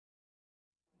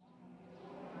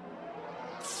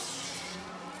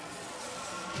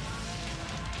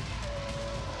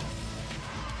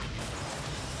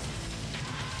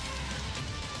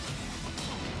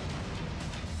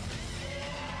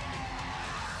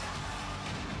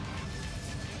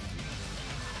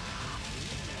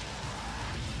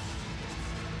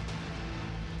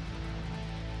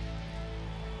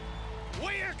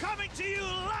coming to you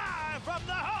live from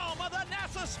the home of the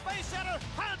NASA Space Center,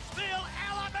 Huntsville,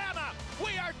 Alabama.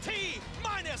 We are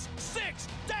T-minus 6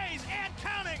 days and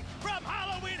counting from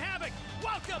Halloween Havoc.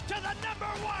 Welcome to the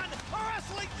 #1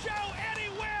 wrestling show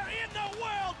anywhere in the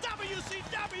world,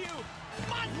 WCW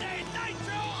Monday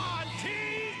Nitro on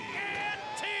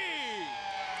TNT.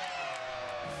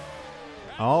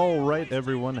 All right,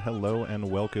 everyone, hello and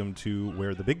welcome to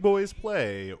Where the Big Boys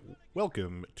Play.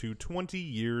 Welcome to 20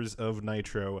 Years of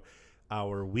Nitro,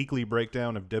 our weekly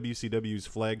breakdown of WCW's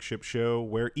flagship show,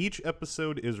 where each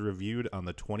episode is reviewed on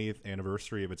the 20th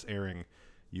anniversary of its airing.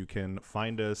 You can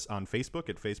find us on Facebook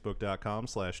at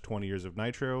facebook.com/20 Years of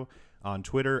Nitro, on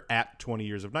Twitter at 20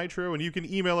 Years of Nitro, and you can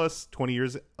email us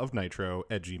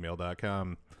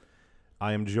 20yearsofnitro@gmail.com.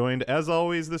 I am joined, as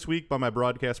always, this week by my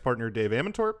broadcast partner, Dave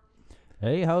Amantorp.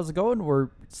 Hey, how's it going? We're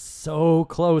so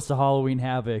close to Halloween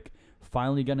Havoc.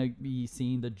 Finally going to be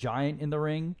seeing the Giant in the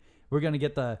ring. We're going to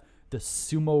get the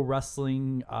sumo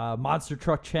wrestling monster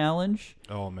truck challenge.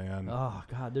 Oh, man. Oh,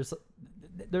 God.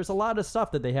 There's a lot of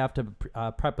stuff that they have to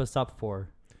prep us up for.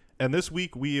 And this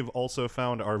week, we have also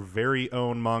found our very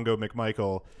own Mongo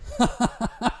McMichael.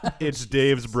 It's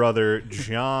Dave's brother,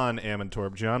 John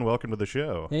Amantorp. John, welcome to the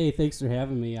show. Hey, thanks for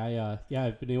having me.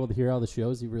 I've been able to hear all the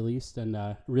shows you've released and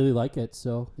really like it.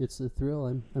 So it's a thrill.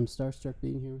 I'm starstruck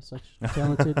being here with such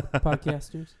talented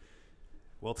podcasters.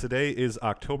 Well, today is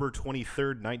October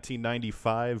 23rd,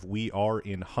 1995. We are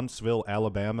in Huntsville,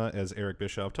 Alabama, as Eric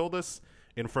Bischoff told us,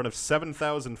 in front of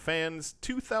 7,000 fans,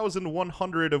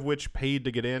 2,100 of which paid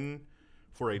to get in,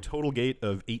 for a total gate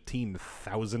of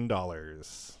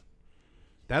 $18,000.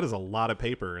 That is a lot of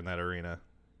paper in that arena.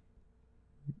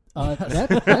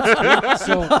 That's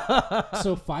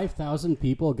so 5,000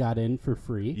 people got in for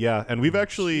free. Yeah, and we've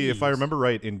actually, if I Jeez. remember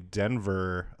right, in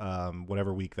Denver,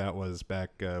 whatever week that was,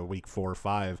 back week 4 or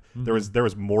 5, there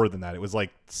was more than that. It was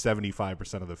like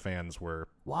 75% of the fans were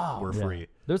free.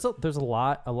 There's a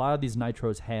lot of these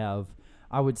Nitros have,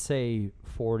 I would say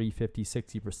 40, 50,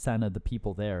 60% of the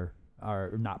people there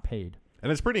are not paid.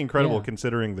 And it's pretty incredible Yeah.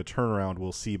 considering the turnaround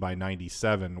we'll see by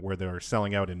 97, where they're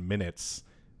selling out in minutes.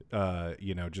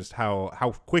 Just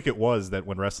how quick it was that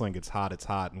when wrestling gets hot, it's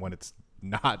hot, and when it's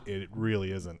not, it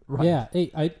really isn't. Right. Yeah.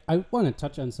 Hey, I want to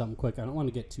touch on something quick. I don't want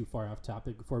to get too far off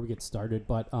topic before we get started,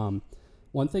 but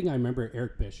one thing I remember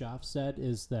Eric Bischoff said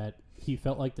is that he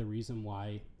felt like the reason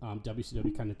why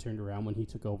WCW kind of turned around when he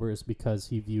took over is because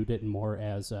he viewed it more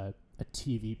as a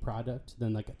TV product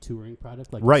than like a touring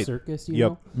product, like Right. a circus, you Yep.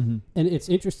 know? Mm-hmm. And it's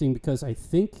interesting because I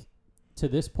think to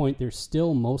this point they're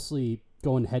still mostly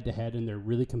going head to head and they're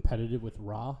really competitive with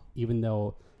Raw, even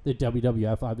though the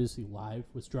WWF obviously live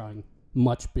was drawing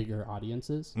much bigger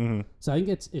audiences. Mm-hmm. So I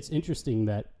think it's interesting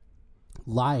that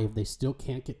live they still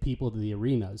can't get people to the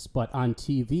arenas, but on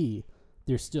TV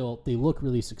they look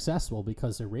really successful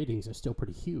because their ratings are still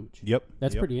pretty huge. Yep.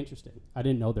 That's Yep. pretty interesting. I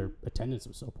didn't know their attendance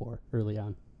was so poor early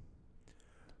on.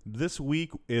 This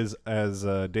week is, as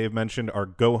Dave mentioned, our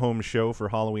go-home show for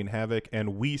Halloween Havoc,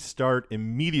 and we start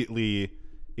immediately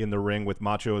in the ring with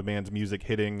Macho Man's music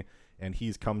hitting, and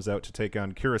he comes out to take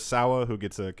on Kurosawa, who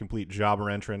gets a complete jobber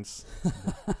entrance.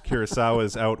 Kurosawa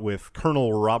is out with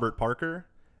Colonel Robert Parker,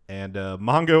 and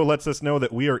Mongo lets us know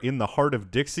that we are in the heart of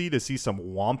Dixie to see some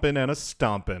whomping and a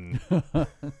stomping.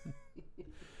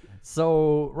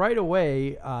 So right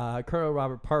away, Colonel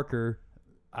Robert Parker,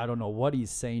 I don't know what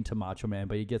he's saying to Macho Man,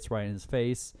 but he gets right in his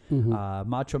face.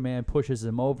 Macho Man pushes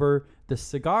him over. The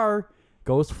cigar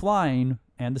goes flying,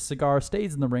 and the cigar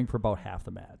stays in the ring for about half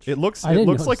the match. It looks I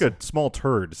didn't like a notice small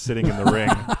turd sitting in the ring.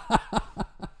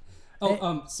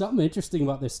 Something interesting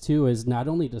about this too is not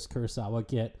only does Kurosawa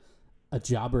get a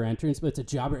jobber entrance, but it's a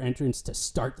jobber entrance to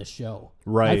start the show.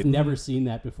 Right. I've never seen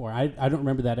that before. I don't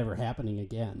remember that ever happening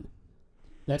again.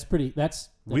 That's pretty. It's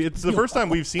the first time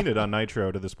we've seen it on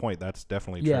Nitro to this point. That's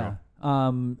definitely true. Yeah.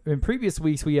 In previous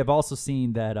weeks, we have also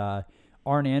seen that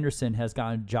Arn Anderson has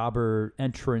gotten jobber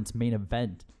entrance main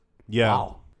event. Yeah.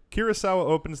 Wow. Kurosawa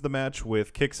opens the match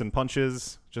with kicks and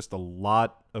punches, just a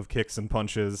lot of kicks and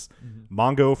punches.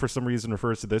 Mongo, for some reason,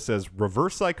 refers to this as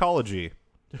reverse psychology.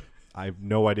 I have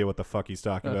no idea what the fuck he's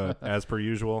talking about, as per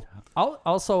usual.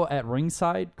 Also at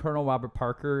ringside, Colonel Robert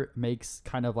Parker makes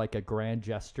kind of like a grand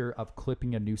gesture of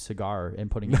clipping a new cigar and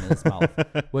putting it in his mouth,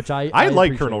 which I like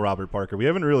appreciate. Colonel Robert Parker. We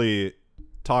haven't really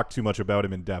talked too much about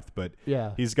him in depth, but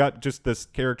Yeah. he's got just this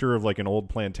character of like an old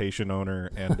plantation owner,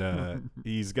 and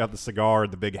he's got the cigar,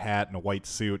 the big hat, and a white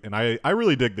suit, and I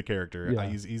really dig the character. Yeah.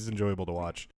 He's enjoyable to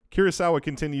watch. Kurosawa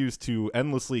continues to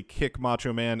endlessly kick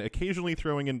Macho Man, occasionally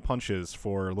throwing in punches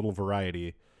for a little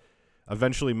variety.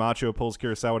 Eventually, Macho pulls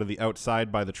Kurosawa to the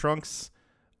outside by the trunks,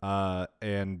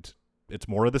 and it's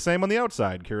more of the same on the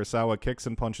outside. Kurosawa kicks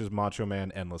and punches Macho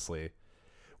Man endlessly.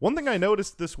 One thing I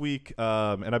noticed this week,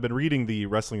 and I've been reading the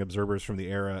Wrestling Observers from the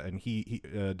era, and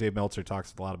Dave Meltzer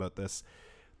talks a lot about this.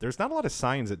 There's not a lot of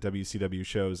signs at WCW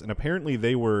shows, and apparently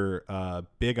they were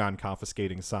big on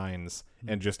confiscating signs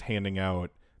and just handing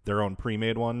out their own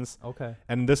pre-made ones. Okay.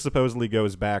 And this supposedly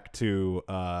goes back to,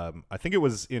 I think it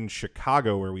was in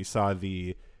Chicago where we saw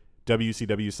the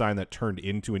WCW sign that turned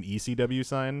into an ECW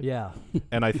sign. Yeah.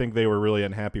 And I think they were really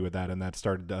unhappy with that, and that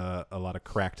started a lot of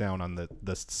crackdown on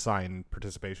the sign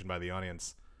participation by the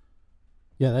audience.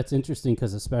 Yeah, that's interesting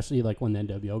because especially like when the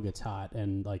NWO gets hot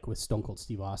and like with Stone Cold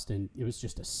Steve Austin, it was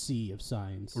just a sea of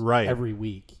signs every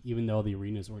week. Even though the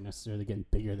arenas weren't necessarily getting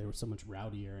bigger, they were so much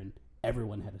rowdier and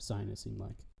everyone had a sign, it seemed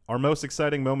like. Our most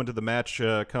exciting moment of the match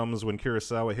comes when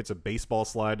Kurosawa hits a baseball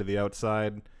slide to the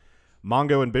outside.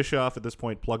 Mongo and Bischoff at this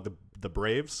point plug the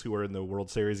Braves, who are in the World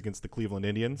Series against the Cleveland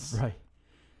Indians. Right.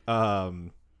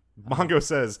 Mongo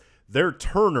says, they're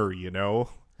Turner, you know.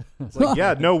 It's like,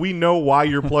 yeah, no, we know why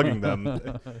you're plugging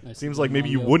them. Seems like maybe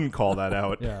you wouldn't call that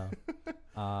out. Yeah.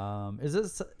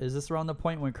 Is this around the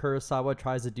point when Kurosawa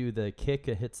tries to do the kick,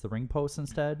 it hits the ring post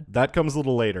instead? That comes a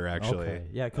little later, actually. Okay.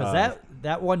 Yeah, because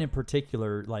that one in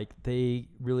particular, like they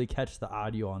really catch the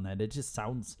audio on that. It just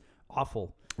sounds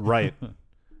awful. Right.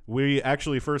 We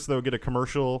actually first, though, get a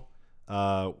commercial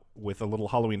with a little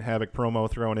Halloween Havoc promo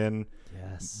thrown in.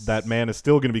 Yes. That man is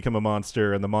still going to become a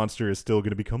monster, and the monster is still going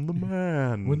to become the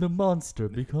man. When the monster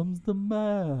becomes the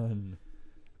man.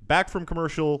 Back from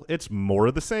commercial, it's more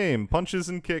of the same. Punches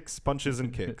and kicks, punches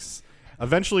and kicks.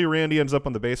 Eventually, Randy ends up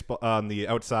on the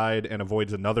outside and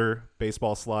avoids another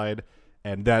baseball slide,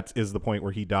 and that is the point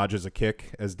where he dodges a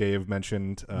kick. As Dave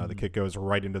mentioned, the kick goes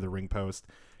right into the ring post.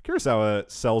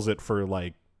 Kurosawa sells it for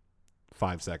like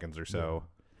 5 seconds or so.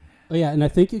 Oh, yeah, and I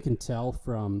think you can tell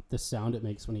from the sound it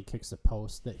makes when he kicks a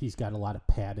post that he's got a lot of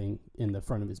padding in the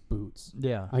front of his boots.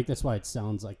 Yeah. I think that's why it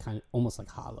sounds like kind of almost like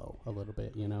hollow a little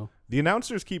bit, you know? The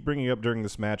announcers keep bringing up during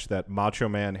this match that Macho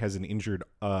Man has an injured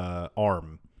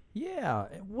arm. Yeah.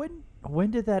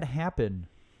 When did that happen?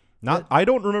 I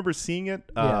don't remember seeing it,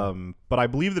 but I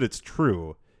believe that it's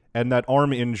true. And that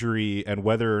arm injury and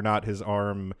whether or not his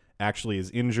arm actually is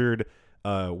injured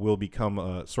will become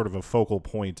a sort of a focal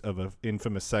point of an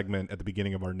infamous segment at the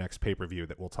beginning of our next pay-per-view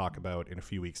that we'll talk about in a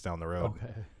few weeks down the road.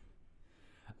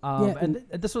 Okay. And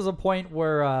this was a point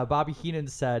where Bobby Heenan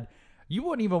said, you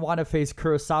wouldn't even want to face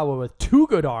Kurosawa with 2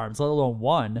 good arms, let alone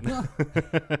 1.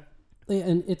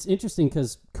 And it's interesting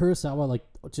because Kurosawa, like,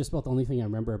 just about the only thing I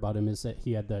remember about him is that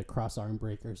he had the cross arm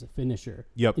breaker as a finisher.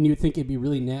 Yep. And you would think it'd be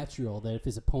really natural that if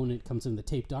his opponent comes in the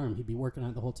taped arm, he'd be working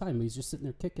on it the whole time. But he's just sitting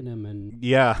there kicking him and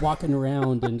walking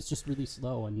around, and it's just really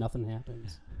slow and nothing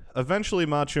happens. Eventually,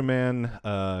 Macho Man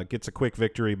gets a quick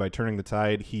victory by turning the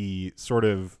tide. He sort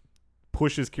of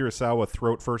pushes Kurosawa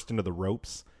throat first into the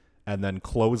ropes and then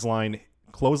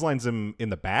clotheslines him in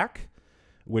the back,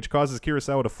 which causes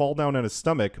Kurosawa to fall down on his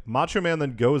stomach. Macho Man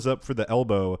then goes up for the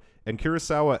elbow, and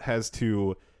Kurosawa has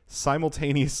to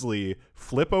simultaneously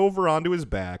flip over onto his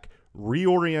back,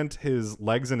 reorient his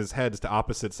legs and his heads to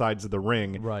opposite sides of the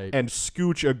ring, and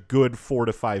scooch a good 4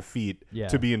 to 5 feet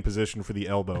to be in position for the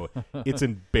elbow. It's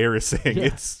embarrassing.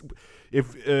 Yeah.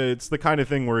 It's the kind of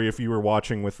thing where if you were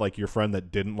watching with like your friend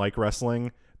that didn't like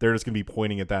wrestling, they're just going to be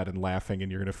pointing at that and laughing,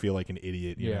 and you're going to feel like an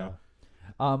idiot, you know?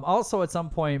 Also, at some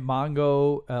point,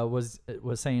 Mongo was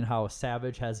saying how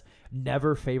Savage has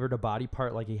never favored a body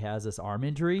part like he has this arm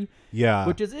injury. Yeah.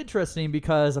 Which is interesting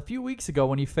because a few weeks ago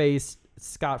when he faced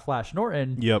Scott Flash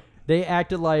Norton, they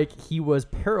acted like he was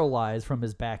paralyzed from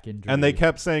his back injury. And they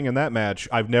kept saying in that match,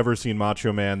 I've never seen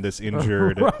Macho Man this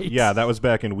injured. Yeah, that was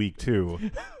back in week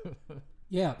 2.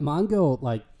 Yeah, Mongo,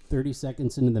 like, 30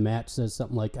 seconds into the match says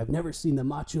something like, I've never seen the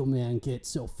Macho Man get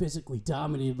so physically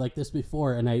dominated like this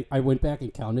before. And I went back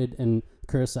and counted, and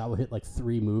Kurosawa hit like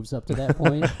 3 moves up to that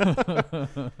point.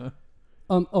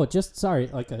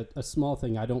 Like a small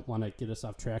thing. I don't want to get us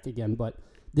off track again, but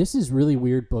this is really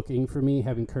weird booking for me,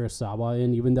 having Kurosawa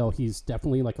in, even though he's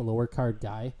definitely like a lower card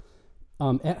guy.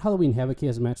 At Halloween Havoc, he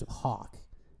has a match with Hawk.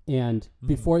 And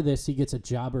before this, he gets a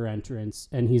jobber entrance,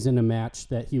 and he's in a match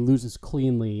that he loses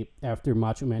cleanly after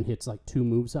Macho Man hits like 2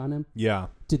 moves on him. Yeah.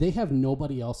 Did they have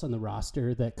nobody else on the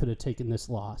roster that could have taken this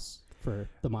loss for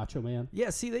the Macho Man?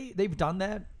 Yeah, see, they've done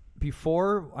that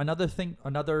before.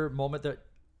 Another moment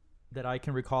that I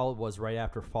can recall was right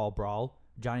after Fall Brawl.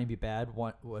 Johnny B. Bad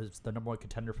was the #1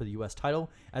 contender for the U.S. title,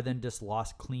 and then just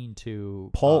lost clean to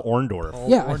Paul Orndorff.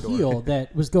 A heel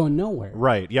that was going nowhere.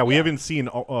 Right. Yeah, we haven't seen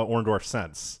Orndorff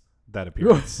since that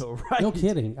appearance. Right. No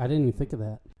kidding. I didn't even think of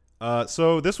that.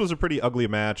 So this was a pretty ugly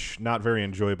match, not very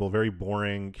enjoyable, very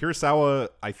boring. Kurosawa,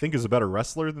 I think, is a better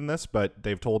wrestler than this, but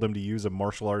they've told him to use a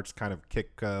martial arts kind of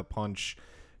kick, punch,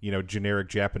 generic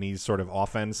Japanese sort of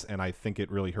offense, and I think it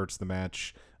really hurts the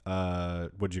match.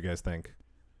 What'd you guys think?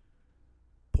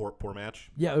 Poor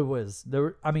match? Yeah, it was.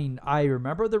 I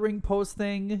remember the ring post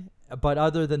thing, but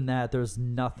other than that, there's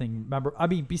nothing.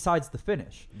 Besides the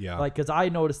finish. Yeah. Because I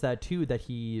noticed that too, that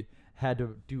he had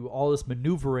to do all this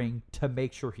maneuvering to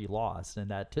make sure he lost, and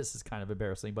that this is kind of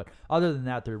embarrassing. But other than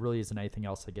that, there really isn't anything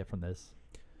else I get from this.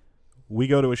 We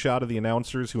go to a shot of the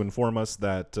announcers who inform us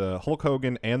that Hulk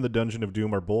Hogan and the Dungeon of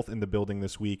Doom are both in the building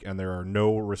this week, and there are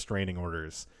no restraining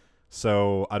orders.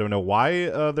 So I don't know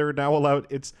why they're now allowed.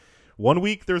 It's 1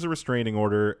 week there's a restraining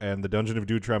order, and the Dungeon of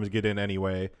Doom tries to get in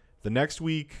anyway. The next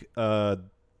week, the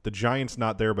Giant's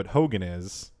not there, but Hogan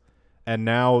is. And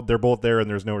now they're both there, and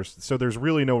there's so there's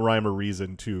really no rhyme or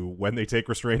reason to when they take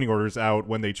restraining orders out,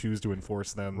 when they choose to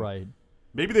enforce them. Right.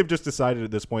 Maybe they've just decided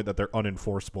at this point that they're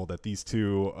unenforceable, that these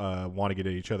two want to get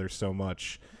at each other so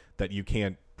much that you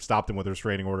can't stop them with a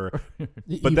restraining order.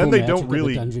 But then they don't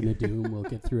really. The Dungeon of Doom will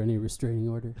get through any restraining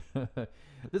order.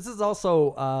 This is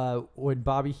also when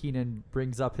Bobby Heenan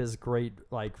brings up his great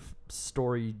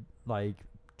story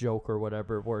joke or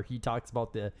whatever, where he talks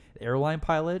about the airline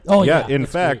pilot. Oh yeah, in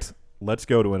that's fact. great. Let's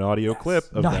go to an audio clip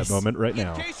of that moment right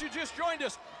now. In case you just joined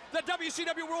us, the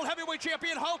WCW World Heavyweight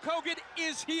Champion Hulk Hogan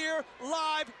is here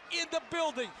live in the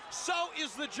building. So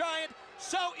is the Giant.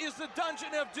 So is the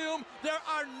Dungeon of Doom. There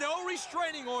are no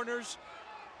restraining orders.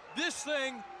 This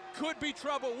thing could be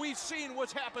trouble. We've seen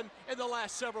what's happened in the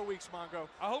last several weeks, Mongo.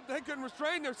 I hope they can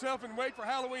restrain themselves and wait for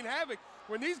Halloween Havoc.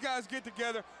 When these guys get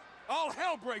together, all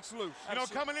hell breaks loose. You know,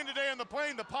 coming in today on the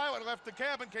plane, the pilot left the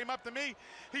cabin, came up to me.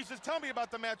 He says, tell me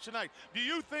about the match tonight. Do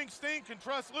you think Sting can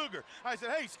trust Luger? I said,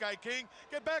 hey, Sky King,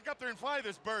 get back up there and fly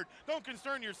this bird. Don't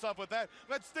concern yourself with that.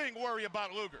 Let Sting worry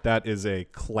about Luger. That is a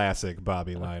classic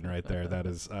Bobby line right there. That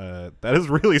is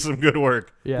really some good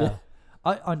work. Yeah.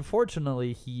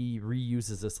 Unfortunately, he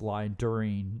reuses this line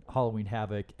during Halloween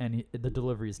Havoc, and the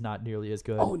delivery is not nearly as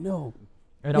good. Oh, no.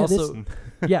 And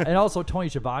Yeah, and also Tony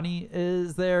Schiavone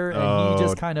is there, and he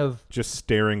just kind of just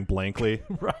staring blankly.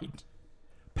 Right.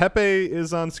 Pepe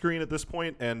is on screen at this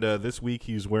point, and this week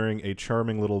he's wearing a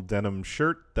charming little denim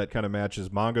shirt that kind of matches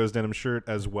Mongo's denim shirt,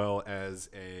 as well as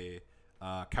a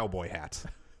cowboy hat.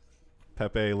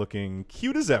 Pepe looking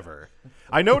cute as ever.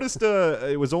 I noticed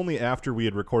it was only after we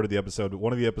had recorded the episode, but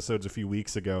one of the episodes a few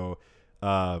weeks ago,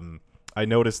 I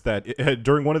noticed that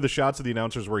during one of the shots of the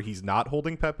announcers where he's not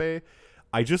holding Pepe,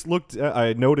 I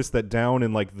noticed that down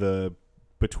in the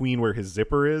between where his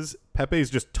zipper is, Pepe's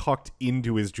just tucked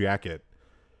into his jacket.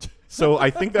 So I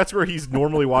think that's where he's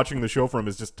normally watching the show from,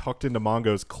 is just tucked into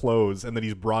Mongo's clothes, and then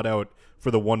he's brought out for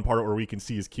the one part where we can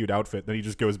see his cute outfit. Then he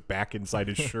just goes back inside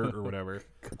his shirt or whatever.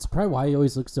 It's probably why he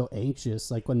always looks so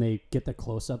anxious. Like when they get the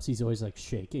close-ups, he's always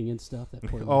shaking and stuff. That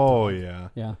poor little dog. Yeah.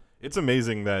 Yeah. It's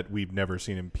amazing that we've never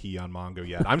seen him pee on Mongo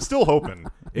yet. I'm still hoping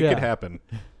it could happen.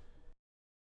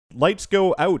 Lights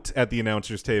go out at the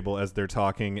announcers table as they're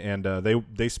talking, and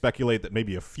they speculate that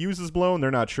maybe a fuse is blown.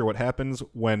 They're not sure what happens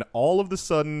when all of a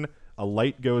sudden a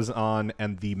light goes on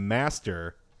and the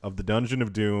master of the Dungeon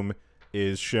of Doom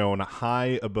is shown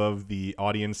high above the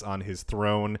audience on his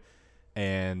throne,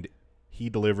 and he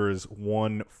delivers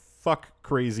one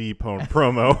crazy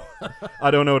promo.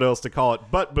 I don't know what else to call it.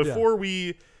 But before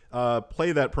we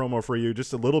play that promo for you,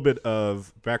 just a little bit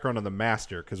of background on the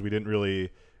master, because we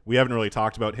haven't really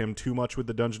talked about him too much with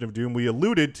the Dungeon of Doom. We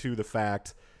alluded to the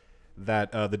fact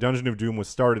that the Dungeon of Doom was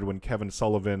started when Kevin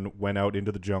Sullivan went out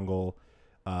into the jungle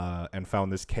and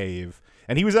found this cave.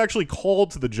 And he was actually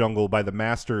called to the jungle by the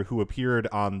master, who appeared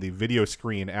on the video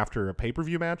screen after a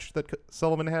pay-per-view match that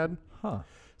Sullivan had. Huh.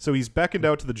 So he's beckoned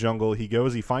out to the jungle. He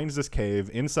goes, he finds this cave.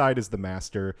 Inside is the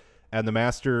master, and the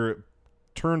master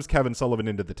turns Kevin Sullivan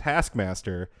into the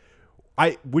Taskmaster,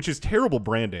 which is terrible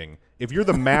branding. If you're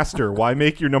the master, why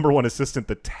make your number one assistant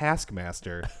the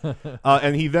Taskmaster?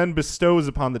 And he then bestows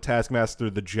upon the Taskmaster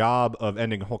the job of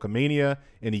ending Hulkamania,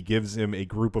 and he gives him a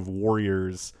group of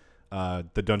warriors,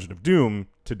 the Dungeon of Doom,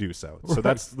 to do so. Right. So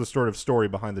that's the sort of story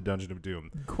behind the Dungeon of Doom.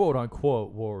 Quote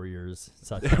unquote warriors,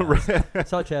 such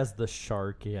as the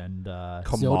Shark and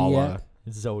Kamala.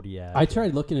 Zodiac. I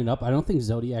tried looking it up. I don't think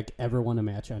Zodiac ever won a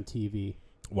match on TV.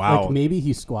 Wow. Maybe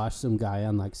he squashed some guy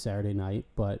on Saturday night,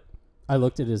 but I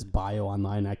looked at his bio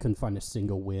online. I couldn't find a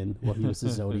single win while he was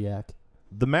the Zodiac.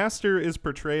 The Master is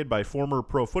portrayed by former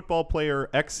pro football player,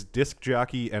 ex-disc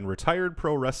jockey, and retired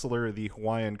pro wrestler, the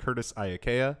Hawaiian Curtis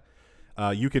Iaukea.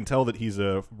 You can tell that he's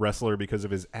a wrestler because of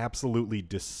his absolutely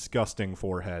disgusting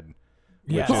forehead.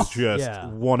 which Yes. is just Yeah.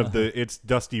 one of the, it's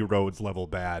Dusty Rhodes level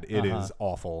bad. It Uh-huh. is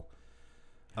awful.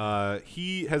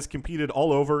 He has competed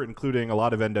all over, including a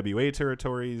lot of NWA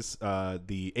territories,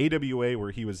 the AWA,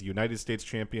 where he was United States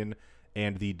champion,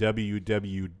 and the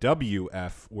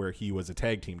WWWF, where he was a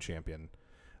tag team champion.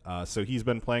 So he's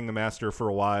been playing the Master for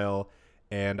a while,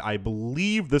 and I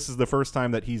believe this is the first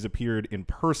time that he's appeared in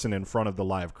person in front of the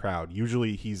live crowd.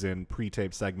 Usually he's in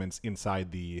pre-tape segments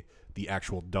inside the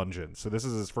actual dungeon. So this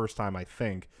is his first time, I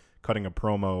think, cutting a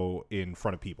promo in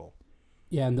front of people.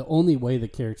 Yeah, and the only way the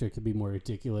character could be more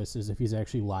ridiculous is if he's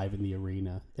actually live in the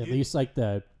arena. At least like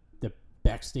the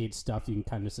backstage stuff, you can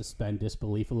kind of suspend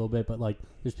disbelief a little bit, but like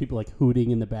there's people like hooting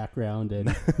in the background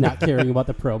and not caring about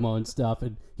the promo and stuff,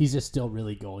 and he's just still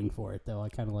really going for it, though. I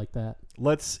kind of like that.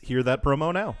 Let's hear that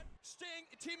promo now. Sting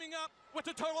teaming up with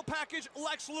the Total Package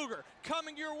Lex Luger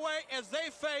coming your way as they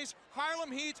face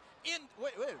Harlem Heat in.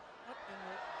 Wait.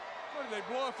 What did they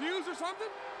blow a fuse or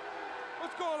something?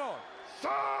 What's going on?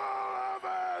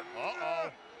 Sullivan!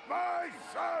 My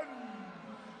son!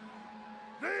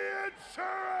 The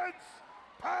insurance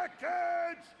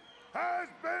package has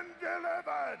been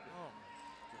delivered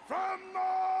from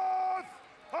north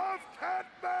of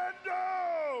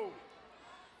Kathmandu,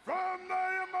 from the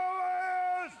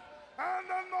Himalayas and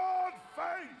the north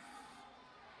face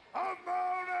of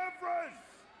Mount Everest.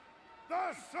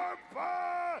 The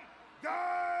Sherpa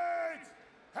guides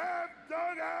have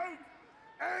dug out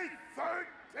a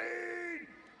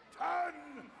 13-ton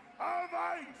of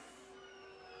ice.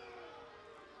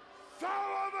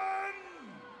 Sullivan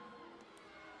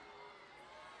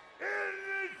in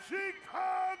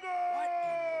Chicago.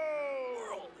 What in the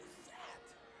world is that?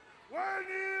 When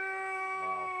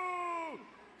you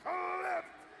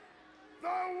clipped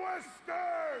the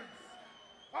whiskers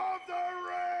of the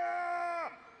rare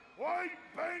white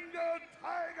Bengal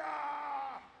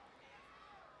tiger,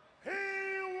 he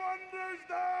wonders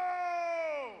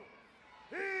now.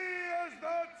 He has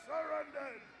not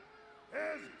surrendered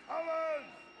his colors.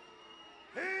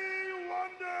 He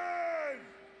wanders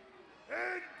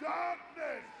in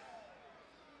darkness.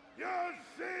 You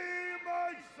see,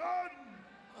 my son,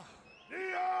 the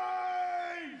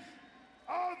eyes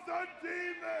of the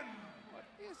demon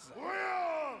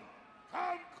will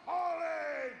come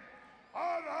calling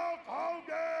on Hulk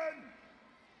Hogan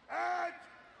at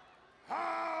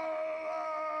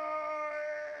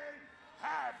Halloween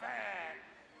Havoc.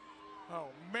 Oh,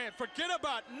 man, forget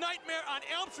about Nightmare on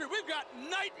Elm Street. We've got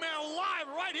Nightmare live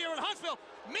right here in Huntsville.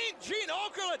 Mean Gene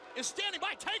Okerlund is standing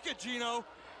by. Take it, Gino.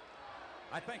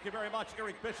 I thank you very much,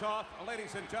 Eric Bischoff.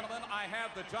 Ladies and gentlemen, I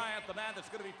have the Giant, the man that's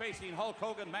going to be facing Hulk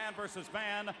Hogan, man versus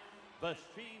man,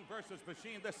 Machine versus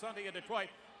Machine this Sunday in Detroit.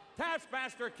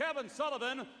 Taskmaster Kevin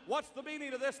Sullivan, what's the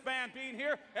meaning of this man being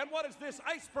here, and what is this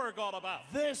iceberg all about?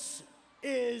 This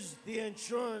is the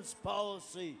insurance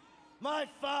policy. My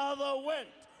father went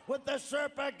with the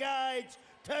Sherpa guides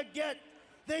to get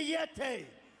the Yeti,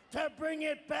 to bring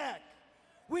it back.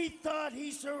 We thought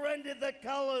he surrendered the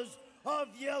colors of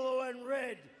yellow and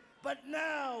red, but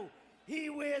now he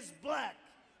wears black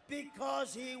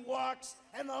because he walks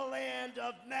in the land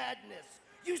of madness.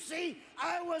 You see,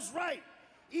 I was right.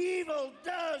 Evil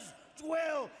does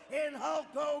dwell in Hulk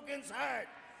Hogan's heart,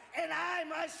 and I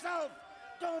myself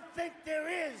don't think there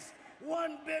is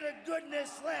one bit of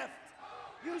goodness left.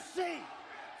 You see,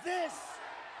 this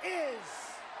is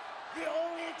the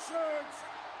only insurance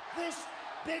this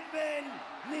big man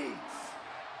needs.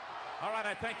 All right,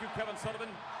 I thank you, Kevin Sullivan.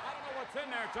 I don't know what's in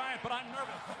there, Giant, but I'm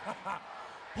nervous.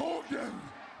 Hogan,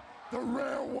 the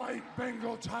rare white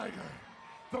Bengal tiger,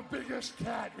 the biggest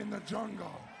cat in the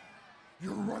jungle.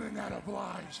 You're running out of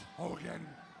lives, Hogan.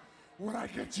 When I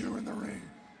get you in the ring,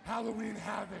 Halloween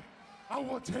Havoc, I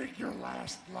will take your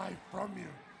last life from you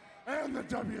and the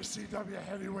WCW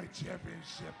Heavyweight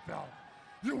Championship belt.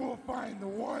 You will find the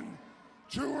one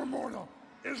true immortal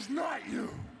is not you,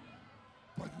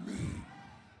 but me,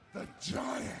 the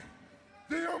Giant,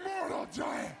 the immortal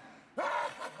Giant.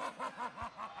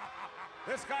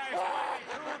 This guy is finally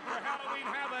tuned for Halloween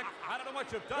Havoc. I don't know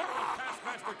what you've done with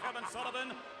Taskmaster Kevin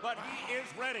Sullivan, but he is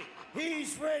ready.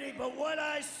 He's ready, but what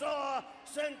I saw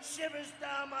sent shivers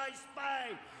down my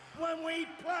spine when we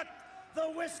plucked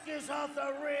the whiskers off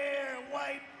the rare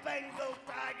white Bengal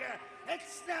tiger. It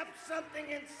snapped something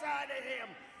inside of him.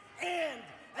 And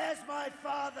as my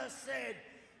father said,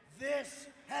 this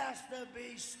has to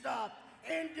be stopped.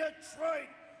 In Detroit,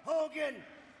 Hogan,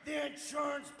 the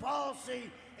insurance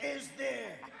policy is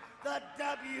there. The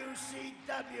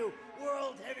WCW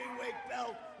World Heavyweight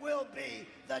Belt will be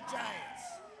the Giants.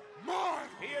 Mark!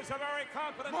 He is a very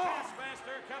confident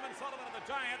Taskmaster, Kevin Sullivan of the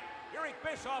Giant. Eric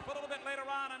Bischoff a little bit later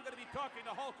on. I'm going to be talking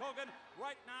to Hulk Hogan.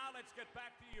 Right now, let's get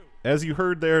back to you. As you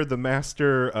heard there, the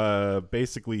master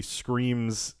basically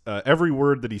screams every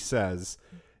word that he says,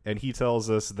 and he tells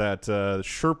us that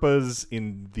Sherpas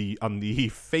on the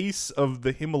face of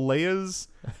the Himalayas,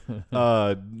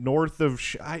 north of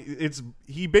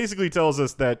he basically tells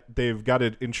us that they've got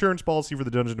an insurance policy for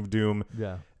the Dungeon of Doom.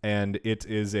 Yeah. And it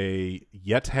is a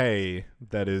Yeti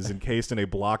that is encased in a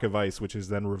block of ice, which is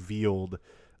then revealed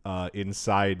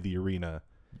inside the arena.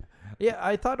 Yeah,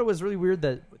 I thought it was really weird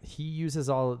that he uses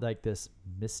all like this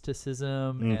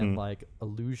mysticism and like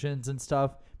illusions and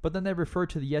stuff, but then they refer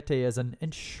to the Yeti as an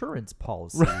insurance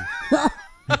policy. I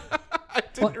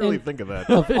didn't really think of that.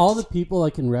 Of all the people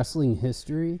like in wrestling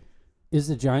history, is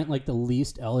the Giant like the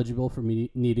least eligible for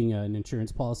needing an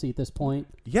insurance policy at this point?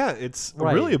 Yeah, it's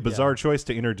Right, really a bizarre choice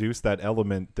to introduce that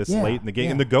element this late in the game,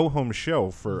 in the go-home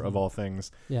show, of all things.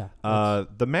 Yeah.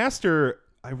 The Master,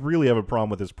 I really have a problem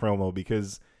with his promo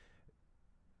because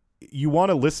you want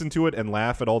to listen to it and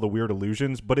laugh at all the weird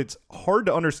illusions, but it's hard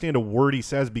to understand a word he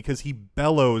says because he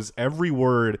bellows every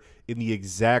word in the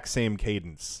exact same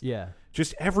cadence. Yeah.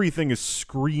 Just everything is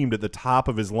screamed at the top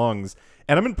of his lungs.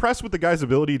 And I'm impressed with the guy's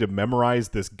ability to memorize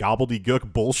this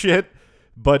gobbledygook bullshit,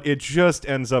 but it just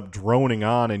ends up droning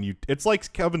on. And it's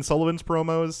like Kevin Sullivan's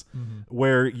promos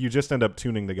where you just end up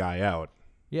tuning the guy out.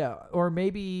 Yeah, or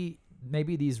maybe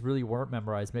these really weren't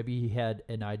memorized. Maybe he had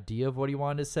an idea of what he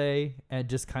wanted to say and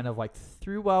just kind of like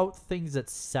threw out things that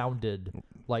sounded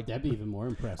like... That'd be even more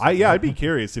impressive. I'd be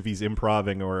curious if he's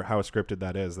improvising or how scripted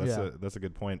that is. Yeah. That's a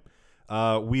good point.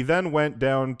 We then went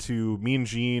down to Mean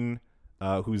Gene,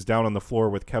 who's down on the floor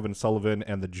with Kevin Sullivan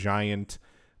and the Giant.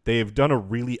 They've done a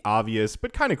really obvious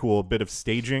but kind of cool bit of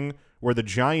staging where the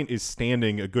Giant is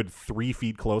standing a good 3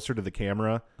 feet closer to the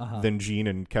camera than Gene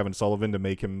and Kevin Sullivan to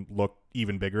make him look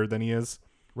even bigger than he is.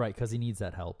 Right, because he needs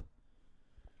that help.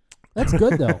 That's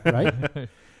good though, right?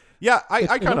 Yeah, I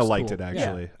kind of looks liked cool. it,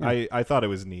 actually. Yeah. I thought it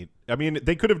was neat. I mean,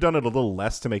 they could have done it a little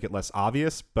less to make it less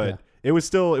obvious, but it was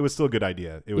still a good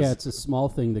idea. It was, it's a small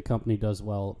thing the company does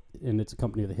well, and it's a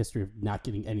company with a history of not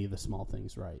getting any of the small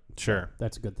things right. Sure.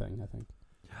 That's a good thing, I think.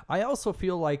 I also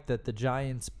feel like that the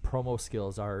Giants' promo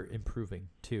skills are improving,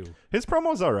 too. His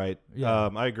promo's all right. Yeah.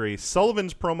 I agree.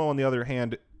 Sullivan's promo, on the other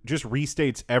hand, just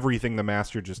restates everything the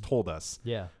Master just told us.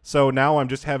 Yeah. So now I'm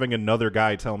just having another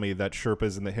guy tell me that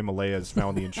Sherpas in the Himalayas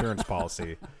found the insurance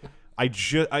policy.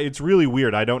 It's really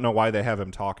weird. I don't know why they have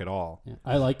him talk at all. Yeah.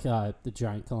 I like the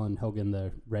Giant calling Hogan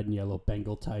the red and yellow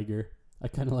Bengal tiger. I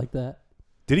kind of like that.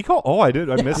 Did he call? Oh, I did.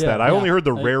 I missed that. I Yeah. only heard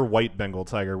the rare white Bengal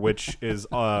tiger, which is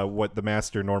what the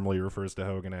Master normally refers to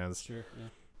Hogan as. Sure. Yeah.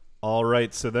 All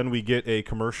right, so then we get a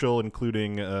commercial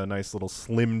including a nice little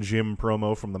Slim Jim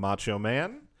promo from the Macho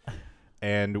Man.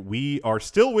 And we are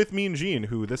still with Mean Gene,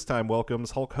 who this time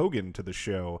welcomes Hulk Hogan to the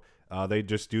show. They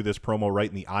just do this promo right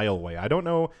in the aisleway. I don't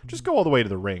know. Just go all the way to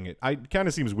the ring. It kind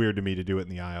of seems weird to me to do it in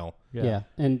the aisle. Yeah.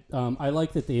 And I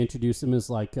like that they introduce him as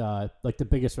like the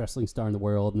biggest wrestling star in the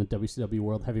world and the WCW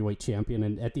World Heavyweight Champion.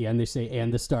 And at the end they say,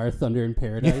 and the star of Thunder in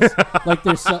Paradise. Like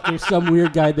there's some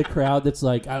weird guy in the crowd that's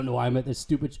like, I don't know why I'm at this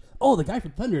stupid. The guy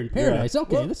from Thunder in Paradise.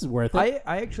 Okay, Well, this is worth it.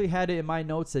 I actually had it in my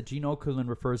notes that Gene Okerlund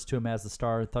refers to him as the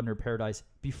star of Thunder in Paradise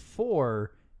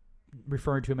before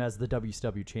referring to him as the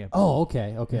WCW champion. Oh,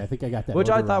 okay. I think I got that. Which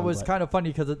I order thought wrong, was but- kind of funny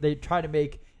because they try to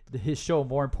make his show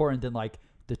more important than like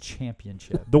the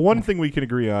championship. The one thing we can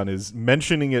agree on is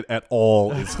mentioning it at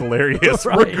all is hilarious,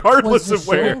 Right. regardless Was of the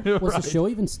where. show- Was the show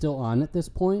even still on at this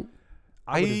point?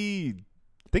 I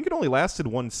think it only lasted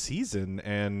one season,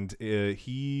 and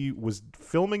he was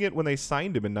filming it when they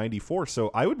signed him in '94. So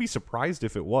I would be surprised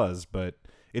if it was, but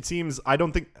it seems I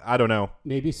don't know.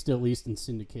 Maybe still at least in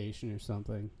syndication or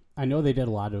something. I know they did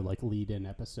a lot of like lead-in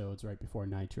episodes right before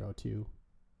Nitro too.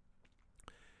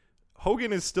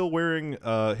 Hogan is still wearing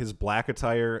his black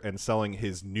attire and selling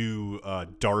his new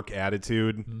dark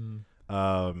attitude.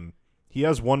 He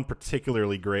has one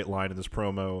particularly great line in this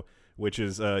promo, which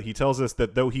is he tells us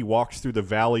that though he walks through the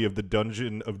valley of the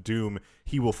Dungeon of Doom,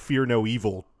 he will fear no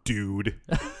evil, dude.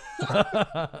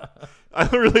 I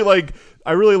really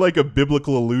like a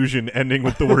biblical allusion ending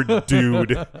with the word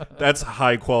dude. That's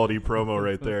high quality promo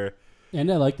right there.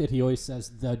 And I like that he always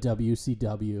says the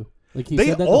WCW. Like he They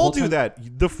said that the all whole do time. that. The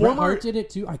Bret former Hart did it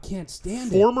too. I can't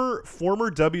stand it.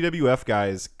 former WWF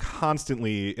guys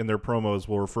constantly in their promos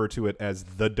will refer to it as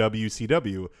the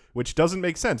WCW, which doesn't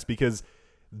make sense because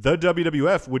the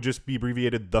WWF would just be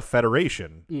abbreviated the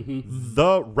Federation.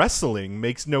 The wrestling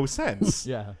makes no sense.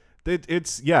 Yeah.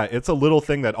 It's a little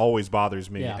thing that always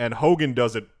bothers me, Yeah. and Hogan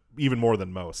does it even more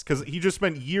than most because he just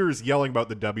spent years yelling about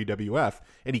the WWF,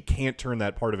 and he can't turn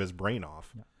that part of his brain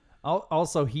off.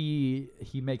 Also, he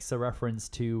makes a reference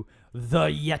to the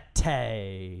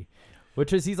Yeti,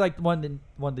 which is he's like one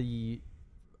of the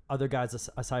other guys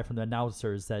aside from the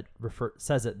announcers that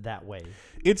says it that way.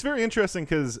 It's very interesting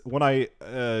because when I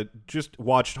just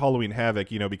watched Halloween Havoc,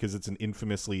 because it's an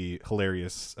infamously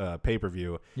hilarious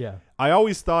pay-per-view. Yeah. I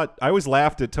always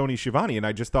laughed at Tony Schiavone, and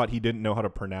I just thought he didn't know how to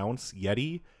pronounce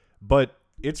Yeti. But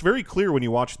it's very clear when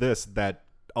you watch this that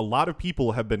a lot of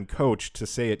people have been coached to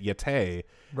say it Yeti.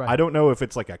 Right. I don't know if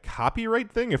it's like a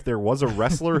copyright thing, if there was a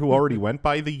wrestler who already went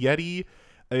by the Yeti.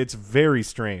 It's very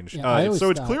strange. Yeah, so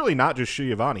it's clearly not just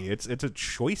Schiavone. It's a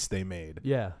choice they made.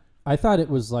 Yeah. I thought it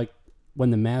was like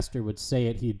when the master would say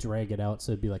it, he'd drag it out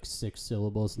so it'd be like 6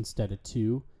 syllables instead of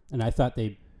 2. And I thought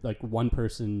they like one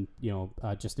person,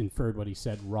 just inferred what he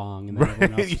said wrong, and then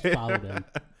everyone else just followed him.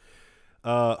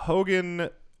 Hogan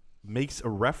makes a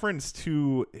reference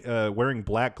to wearing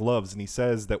black gloves, and he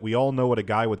says that we all know what a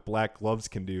guy with black gloves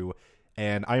can do.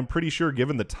 And I'm pretty sure,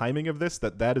 given the timing of this,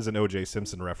 that is an O.J.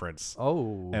 Simpson reference.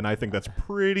 Oh. And I think that's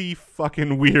pretty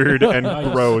fucking weird and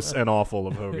gross and awful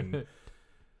of Hogan.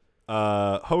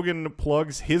 Hogan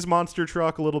plugs his monster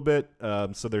truck a little bit,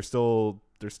 so they're still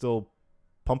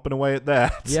pumping away at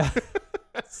that. Yeah.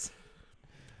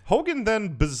 Hogan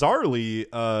then bizarrely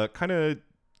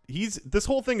this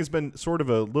whole thing has been sort of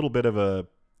a little bit of a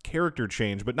character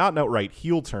change, but not an outright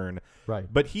heel turn. Right.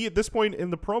 But he, at this point in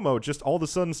the promo, just all of a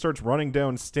sudden starts running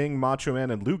down Sting, Macho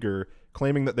Man, and Luger,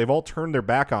 claiming that they've all turned their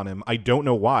back on him. I don't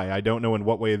know why. I don't know in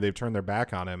what way they've turned their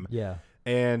back on him. Yeah.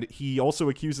 And he also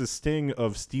accuses Sting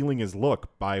of stealing his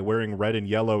look by wearing red and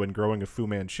yellow and growing a Fu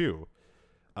Manchu.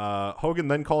 Hogan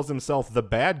then calls himself the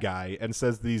bad guy and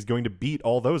says that he's going to beat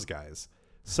all those guys.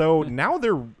 So now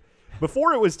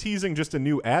before it was teasing just a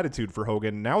new attitude for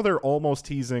Hogan, now they're almost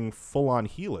teasing full-on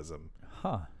heelism.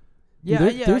 Huh.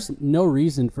 Yeah, There's no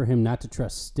reason for him not to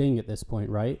trust Sting at this point,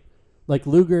 right? Like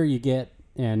Luger you get,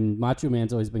 and Macho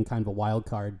Man's always been kind of a wild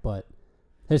card, but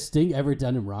has Sting ever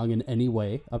done him wrong in any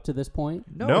way up to this point?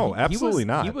 No, absolutely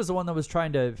not. He was the one that was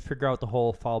trying to figure out the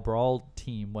whole Fall Brawl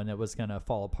team when it was going to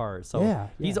fall apart. So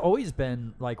he's always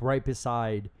been like right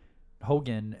beside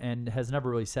Hogan and has never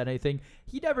really said anything.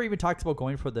 He never even talks about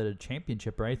going for the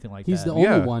championship or anything like He's that. the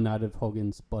only one out of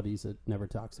Hogan's buddies that never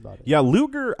talks about it. Yeah,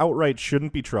 Luger outright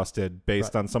shouldn't be trusted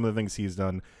based on some of the things he's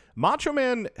done. Macho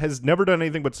Man has never done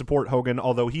anything but support Hogan,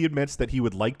 although he admits that he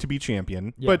would like to be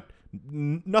champion, but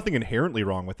nothing inherently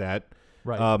wrong with that.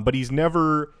 Right. But he's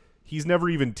never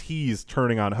even teased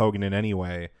turning on Hogan in any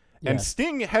way. And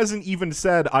Sting hasn't even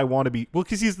said, I want to be... Well,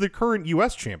 because he's the current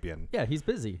U.S. champion. Yeah, he's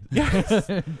busy.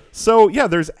 Yeah. So,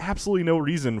 there's absolutely no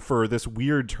reason for this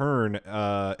weird turn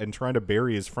and trying to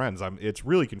bury his friends. It's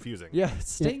really confusing. Yeah,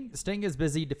 Sting is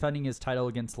busy defending his title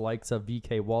against the likes of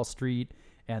VK Wall Street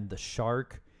and the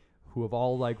Shark, who have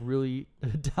all like really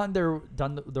done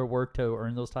their work to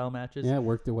earn those title matches. Yeah,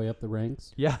 worked their way up the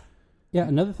ranks. Yeah. Yeah,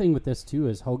 another thing with this too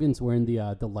is Hogan's wearing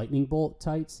the lightning bolt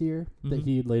tights here that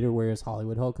he later wears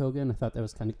Hollywood Hulk Hogan. I thought that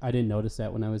was I didn't notice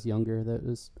that when I was younger. That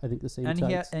was I think the same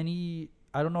tights.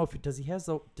 I don't know if does he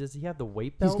have the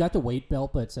weight belt? He's got the weight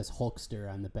belt, but it says Hulkster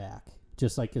on the back,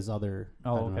 just like his other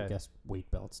I guess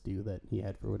weight belts do that he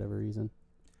had for whatever reason.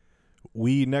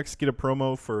 We next get a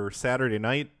promo for Saturday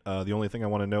night. The only thing I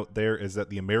want to note there is that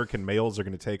the American Males are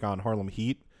going to take on Harlem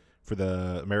Heat for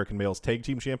the American Males Tag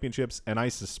Team Championships, and I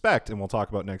suspect, and we'll talk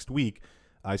about next week,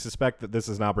 I suspect that this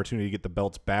is an opportunity to get the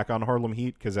belts back on Harlem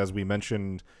Heat, because as we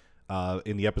mentioned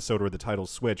in the episode where the titles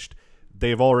switched,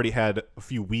 they've already had a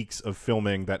few weeks of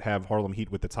filming that have Harlem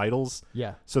Heat with the titles.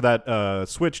 Yeah. So that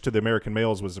switch to the American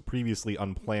Males was a previously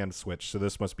unplanned switch, so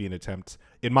this must be an attempt,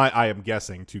 I am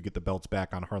guessing, to get the belts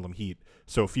back on Harlem Heat,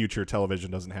 so future television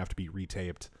doesn't have to be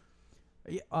retaped.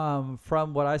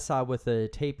 From what I saw with the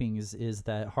tapings is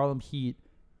that Harlem Heat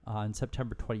on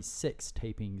September 26th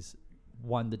tapings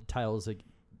won the titles.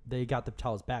 They got the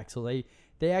titles back, so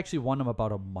they actually won them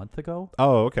about a month ago.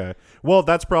 Oh, okay. Well,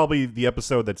 that's probably the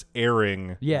episode that's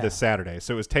airing this Saturday.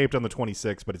 So it was taped on the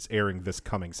 26th, but it's airing this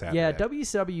coming Saturday. Yeah,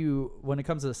 WCW, when it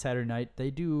comes to the Saturday night,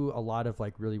 they do a lot of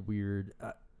like really weird.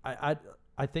 I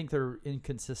think they're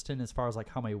inconsistent as far as like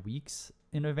how many weeks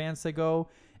in advance they go.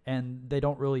 And they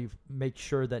don't really make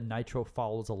sure that Nitro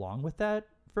follows along with that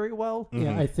very well.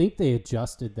 Yeah, I think they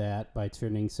adjusted that by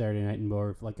turning Saturday Night more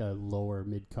of like a lower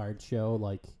mid-card show.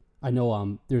 Like, I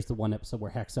know there's the one episode where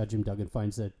Hacksaw Jim Duggan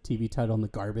finds a TV title in the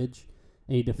garbage,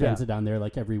 and he defends it on there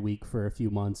like every week for a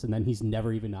few months, and then he's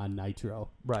never even on Nitro.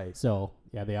 Right. So,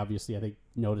 yeah, they obviously, I think,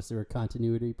 noticed there were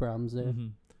continuity problems there. Mm-hmm.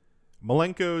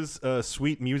 Malenko's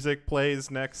Sweet Music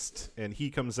plays next, and he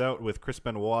comes out with Chris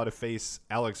Benoit to face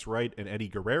Alex Wright and Eddie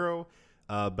Guerrero.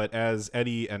 But as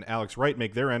Eddie and Alex Wright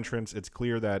make their entrance, it's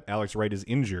clear that Alex Wright is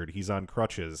injured. He's on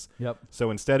crutches. Yep.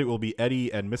 So instead, it will be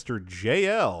Eddie and Mr.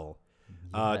 JL.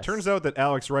 Yes. Turns out that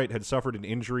Alex Wright had suffered an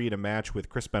injury in a match with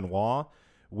Chris Benoit,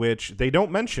 which they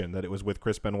don't mention that it was with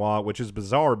Chris Benoit, which is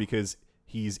bizarre because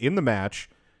he's in the match.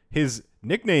 His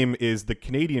nickname is the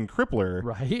Canadian Crippler.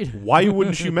 Right. Why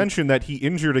wouldn't you mention that he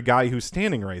injured a guy who's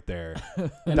standing right there?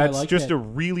 And I That's like just that- a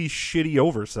really shitty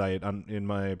oversight, in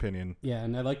my opinion. Yeah,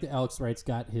 and I like that Alex Wright's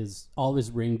got all of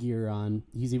his ring gear on.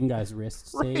 He's even got his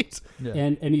wrists Right. taped. Yeah.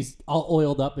 And he's all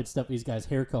oiled up and stuff. He's got his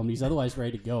hair combed. He's otherwise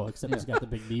ready to go, except he's got the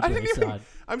big knee I didn't brace even- on.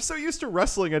 I'm so used to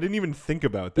wrestling, I didn't even think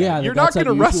about that. Yeah, You're not that's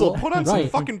going to wrestle. unusual. Put on some Right.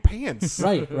 fucking pants.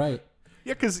 Right.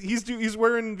 Yeah, because he's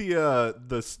wearing the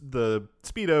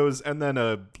Speedos and then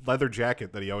a leather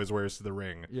jacket that he always wears to the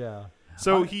ring. Yeah.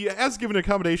 So he has given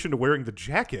accommodation to wearing the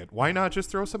jacket. Why not just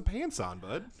throw some pants on,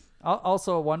 bud?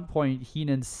 Also, at one point,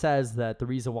 Heenan says that the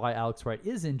reason why Alex Wright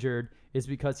is injured is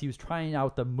because he was trying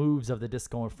out the moves of the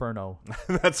Disco Inferno.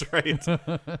 That's right.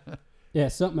 Yeah,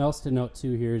 something else to note,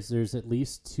 too, here is there's at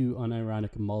least 2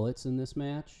 unironic mullets in this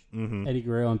match. Mm-hmm. Eddie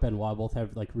Guerrero and Benoit both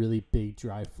have, like, really big,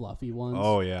 dry, fluffy ones.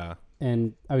 Oh, yeah.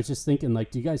 And I was just thinking, like,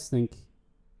 do you guys think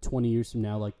 20 years from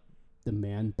now, like, the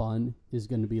man bun is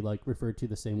going to be, like, referred to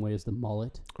the same way as the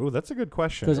mullet? Oh, that's a good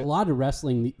question. Because a lot of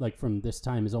wrestling, like, from this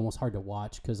time is almost hard to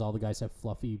watch because all the guys have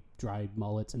fluffy, dried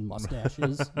mullets and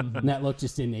mustaches. And that look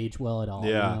just didn't age well at all.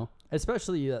 Yeah. You know?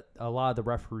 Especially a lot of the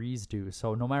referees do.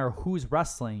 So no matter who's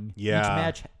wrestling, Yeah. each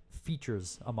match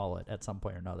features a mullet at some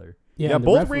point or another. Yeah, and the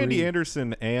both referee- Randy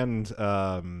Anderson and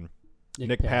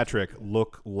Nick Patrick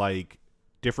look like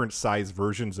different size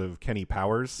versions of Kenny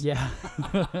Powers. Yeah.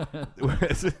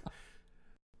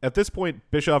 At this point,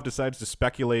 Bischoff decides to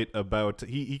speculate about...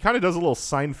 He kind of does a little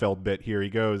Seinfeld bit here. He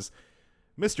goes,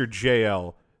 Mr.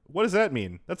 JL, what does that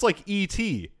mean? That's like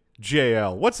E.T.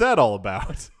 JL. What's that all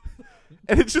about?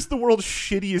 And it's just the world's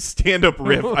shittiest stand-up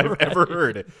riff I've ever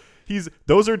heard.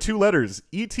 Those are 2 letters.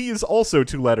 E.T. is also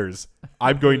 2 letters.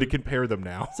 I'm going to compare them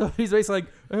now. So he's basically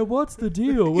like, hey, what's the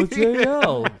deal with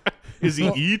JL? Is he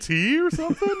E.T. or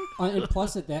something? And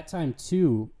plus, at that time,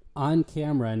 too, on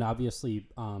camera and obviously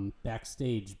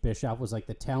backstage, Bischoff was like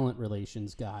the talent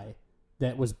relations guy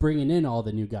that was bringing in all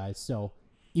the new guys. So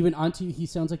even onto he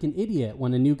sounds like an idiot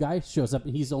when a new guy shows up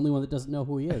and he's the only one that doesn't know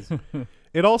who he is.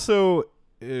 It also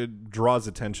draws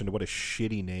attention to what a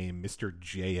shitty name Mr.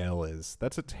 JL is.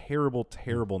 That's a terrible,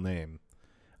 terrible name.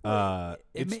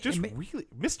 It's really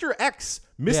Mr. X.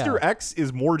 Mr. Yeah. X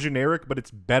is more generic, but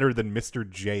it's better than Mr.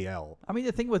 JL. I mean,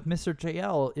 the thing with Mr.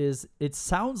 JL is it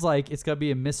sounds like it's going to be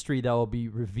a mystery that will be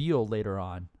revealed later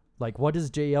on. Like, what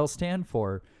does JL stand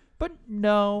for? But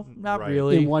no, not Right.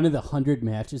 really. In one of the 100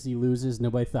 matches he loses,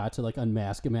 nobody thought to like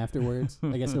unmask him afterwards.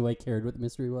 I guess nobody cared what the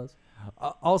mystery was.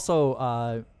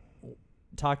 Also,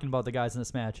 talking about the guys in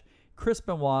this match, Chris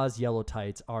Benoit's yellow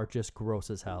tights are just gross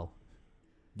as hell.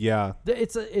 Yeah.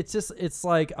 It's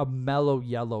like a mellow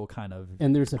yellow kind of.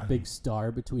 And there's a big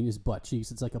star between his butt cheeks.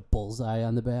 It's like a bullseye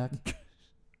on the back.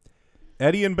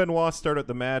 Eddie and Benoit start at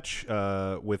the match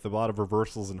with a lot of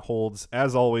reversals and holds.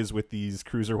 As always with these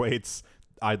cruiserweights,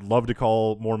 I'd love to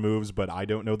call more moves, but I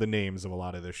don't know the names of a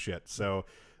lot of this shit. So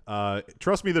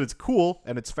trust me that it's cool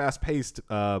and it's fast-paced,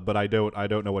 but I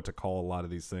don't know what to call a lot of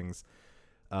these things.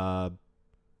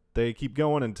 They keep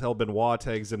going until Benoit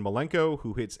tags in Malenko,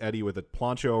 who hits Eddie with a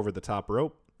plancha over the top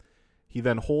rope. He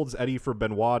then holds Eddie for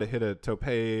Benoit to hit a tope,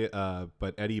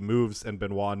 but Eddie moves and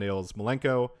Benoit nails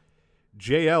Malenko.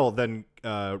 JL then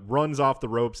runs off the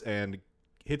ropes and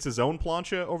hits his own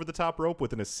plancha over the top rope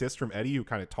with an assist from Eddie, who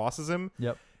kind of tosses him.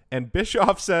 Yep. And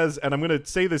Bischoff says, and I'm going to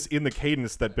say this in the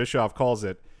cadence that Bischoff calls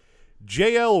it,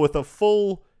 JL with a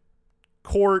full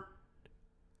court,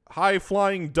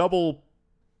 high-flying double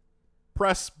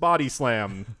press body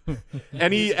slam.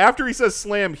 And after he says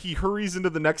slam, he hurries into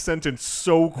the next sentence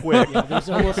so quick. Yeah, there's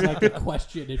almost like a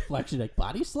question inflection, like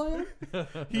body slam.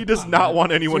 He does not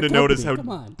want anyone to It's your notice company,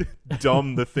 how come on.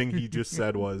 dumb the thing he just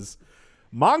said was.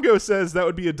 Mongo says that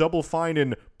would be a double fine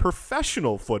in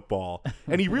professional football.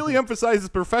 And he really emphasizes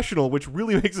professional, which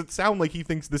really makes it sound like he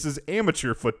thinks this is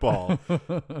amateur football.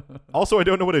 Also, I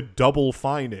don't know what a double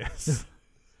fine is.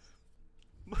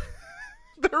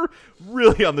 They're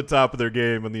really on the top of their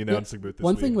game in the announcing booth this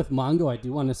One week. thing with Mongo I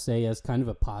do want to say as kind of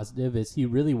a positive is he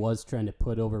really was trying to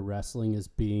put over wrestling as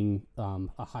being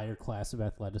a higher class of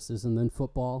athleticism than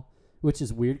football, which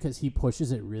is weird because he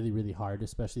pushes it really, really hard,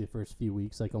 especially the first few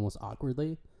weeks, like almost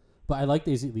awkwardly. But I like that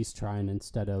he's at least trying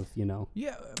instead of,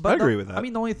 Yeah, but I agree with that. I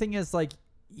mean, the only thing is like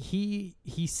he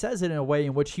says it in a way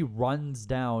in which he runs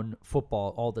down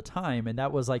football all the time, and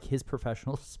that was like his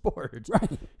professional sport.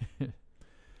 Right.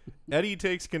 Eddie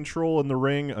takes control in the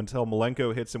ring until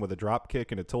Malenko hits him with a drop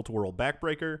kick and a tilt-a-whirl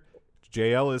backbreaker.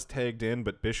 JL is tagged in,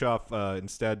 but Bischoff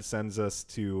instead sends us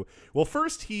to... Well,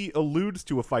 first he alludes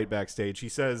to a fight backstage. He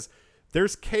says,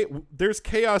 there's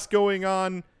chaos going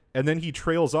on, and then he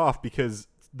trails off because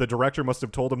the director must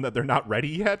have told him that they're not ready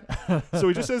yet. So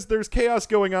he just says there's chaos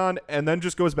going on, and then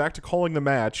just goes back to calling the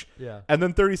match. Yeah. And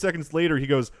then 30 seconds later, he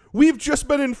goes, we've just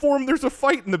been informed there's a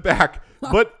fight in the back.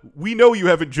 But we know you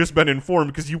haven't just been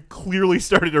informed because you clearly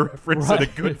started a reference at a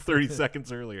good 30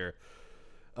 seconds earlier.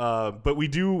 But we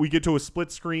get to a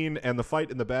split screen, and the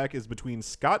fight in the back is between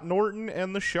Scott Norton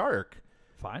and the Shark.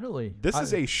 Finally. This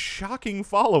is a shocking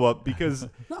follow-up because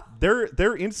their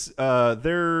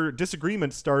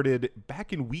disagreement started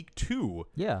back in week 2.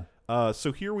 Yeah.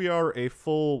 So here we are a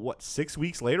full, 6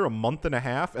 weeks later, a month and a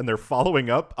half, and they're following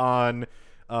up on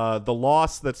the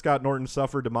loss that Scott Norton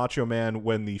suffered to Macho Man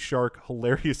when the Shark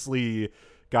hilariously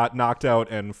got knocked out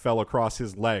and fell across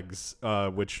his legs,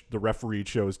 which the referee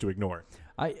chose to ignore.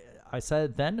 I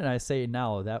said then and I say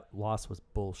now that loss was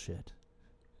bullshit.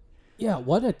 Yeah,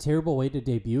 what a terrible way to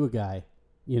debut a guy,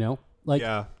 you know? Like,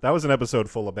 yeah, that was an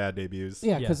episode full of bad debuts.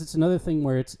 Yeah, because it's another thing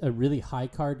where it's a really high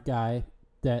card guy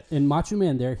that, in Macho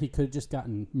Man there, he could have just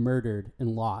gotten murdered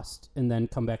and lost and then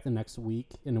come back the next week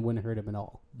and it wouldn't hurt him at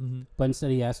all. Mm-hmm. But instead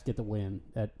he has to get the win.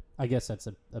 I guess that's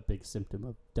a big symptom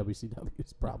of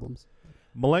WCW's problems.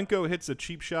 Malenko hits a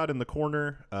cheap shot in the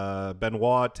corner.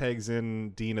 Benoit tags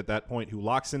in Dean at that point, who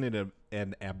locks in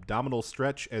an abdominal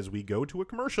stretch as we go to a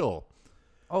commercial.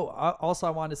 Oh, also I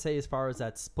want to say as far as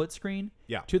that split screen,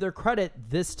 yeah. To their credit,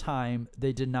 this time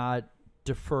they did not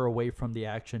defer away from the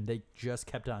action. They just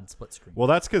kept it on split screen. Well,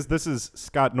 that's because this is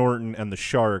Scott Norton and the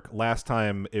Shark. Last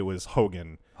time it was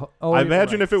Hogan. I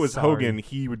imagine if it was Hogan,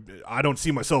 he would. I don't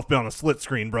see myself being on a split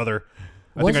screen, brother.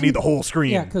 I think I need the whole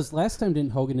screen. Yeah, because last time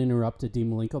didn't Hogan interrupt a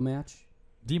Dean Malenko match?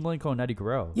 Dean Malenko and Eddie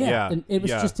Guerrero. Yeah, and it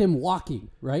was just him walking,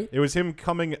 right? It was him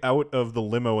coming out of the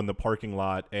limo in the parking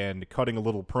lot and cutting a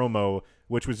little promo,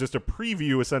 which was just a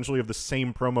preview, essentially, of the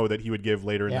same promo that he would give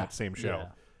later in that same show. Yeah.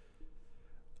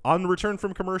 On return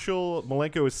from commercial,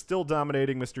 Malenko is still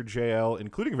dominating Mr. JL,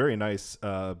 including a very nice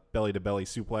belly-to-belly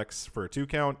suplex for a 2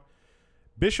 count.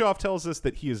 Bischoff tells us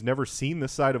that he has never seen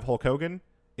this side of Hulk Hogan.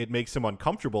 It makes him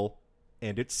uncomfortable,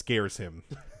 and it scares him.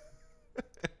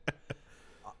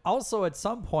 Also, at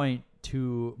some point,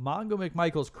 to Mongo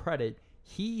McMichael's credit,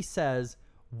 he says,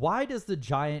 why does the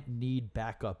Giant need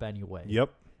backup anyway? Yep.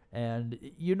 And,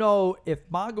 you know, if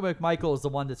Mongo McMichael is the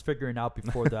one that's figuring out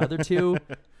before the other two...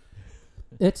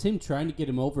 It's him trying to get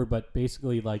him over, but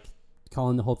basically, like,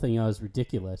 calling the whole thing out as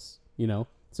ridiculous, you know?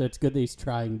 So it's good that he's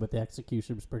trying, but the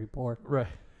execution was pretty poor. Right.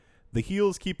 The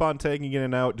heels keep on tagging in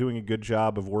and out, doing a good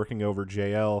job of working over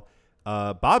JL.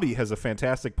 Bobby has a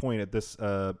fantastic point at this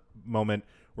moment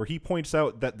where he points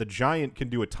out that the Giant can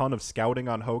do a ton of scouting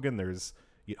on Hogan. There's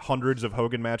hundreds of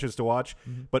Hogan matches to watch,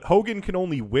 but Hogan can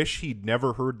only wish he'd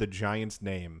never heard the Giant's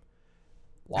name.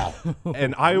 Wow.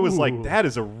 And I was like, that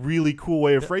is a really cool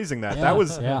way of phrasing that. That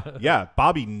was,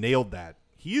 Bobby nailed that.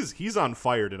 He's on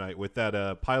fire tonight with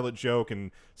that pilot joke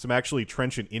and some actually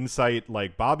trenchant insight.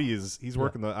 Like, Bobby he's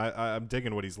working I'm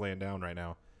digging what he's laying down right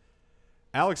now.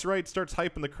 Alex Wright starts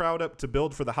hyping the crowd up to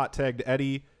build for the hot tag to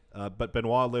Eddie, but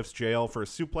Benoit lifts JL for a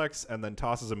suplex and then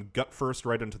tosses him gut first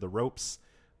right into the ropes.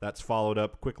 That's followed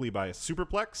up quickly by a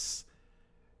superplex.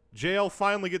 JL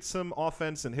finally gets some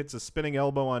offense and hits a spinning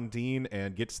elbow on Dean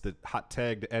and gets the hot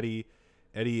tag to Eddie.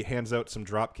 Eddie hands out some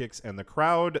drop kicks, and the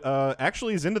crowd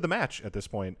actually is into the match at this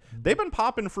point. They've been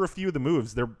popping for a few of the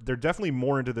moves. They're definitely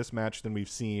more into this match than we've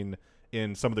seen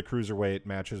in some of the cruiserweight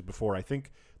matches before. I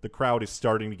think the crowd is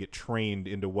starting to get trained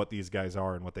into what these guys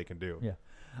are and what they can do. Yeah.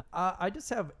 I just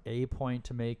have a point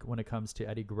to make when it comes to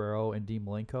Eddie Guerrero and Dean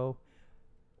Malenko.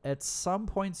 At some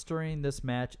points during this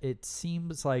match, it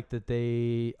seems like that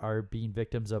they are being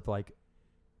victims of like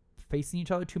facing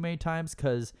each other too many times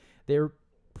because they're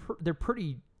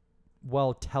pretty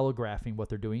well telegraphing what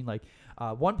they're doing. Like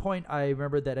one point, I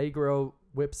remember that Eddie Guerrero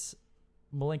whips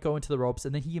Malenko into the ropes,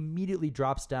 and then he immediately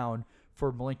drops down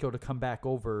for Malenko to come back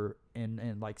over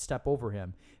and like step over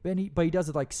him. But he does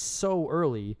it like so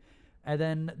early, and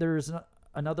then there's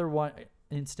another one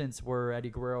instance where Eddie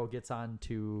Guerrero gets on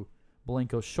to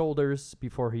Malenko's shoulders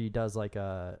before he does like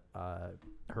a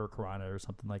Hurricanrana or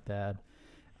something like that.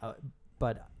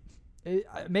 But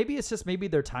maybe it's just maybe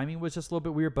their timing was just a little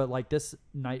bit weird. But like this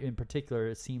night in particular,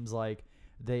 it seems like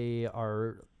they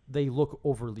look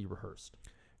overly rehearsed.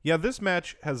 Yeah, this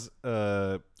match has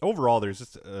overall there's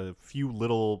just a few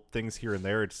little things here and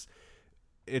there.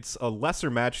 It's a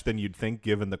lesser match than you'd think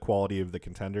given the quality of the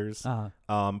contenders.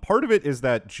 Uh-huh. Part of it is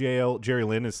that Jerry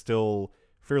Lynn is still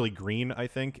fairly green, I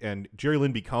think, and Jerry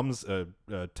Lynn becomes a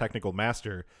technical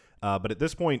master. But at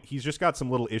this point, he's just got some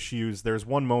little issues. There's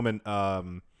one moment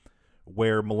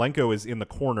where Malenko is in the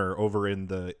corner over in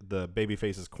the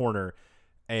babyface's corner,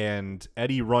 and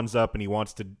Eddie runs up and he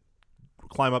wants to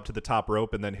climb up to the top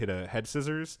rope and then hit a head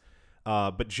scissors.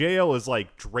 But JL is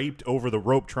like draped over the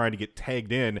rope trying to get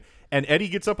tagged in, and Eddie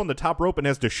gets up on the top rope and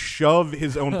has to shove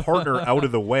his own partner out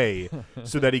of the way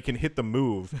so that he can hit the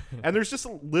move. And there's just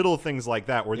little things like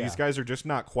that where these guys are just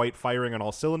not quite firing on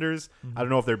all cylinders. I don't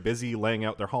know if they're busy laying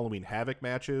out their Halloween Havoc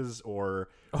matches or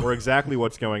exactly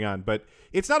what's going on, but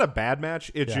it's not a bad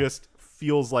match. It just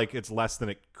feels like it's less than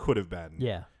it could have been.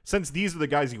 Yeah. Since these are the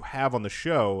guys you have on the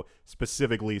show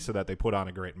specifically so that they put on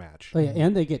a great match. Oh, yeah,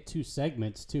 and they get 2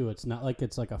 segments, too. It's not like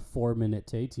it's like a 4-minute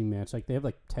tag team match. Like, they have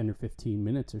like 10 or 15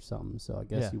 minutes or something, so I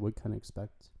guess you would kind of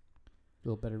expect a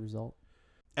little better result.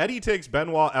 Eddie takes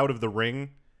Benoit out of the ring,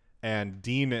 and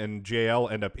Dean and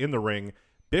JL end up in the ring.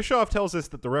 Bischoff tells us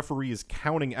that the referee is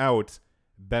counting out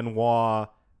Benoit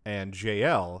and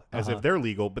JL as if they're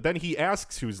legal, but then he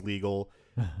asks who's legal.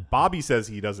 Bobby says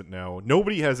he doesn't know.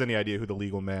 Nobody has any idea who the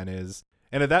legal man is.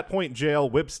 And at that point, JL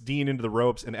whips Dean into the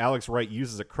ropes, and Alex Wright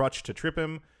uses a crutch to trip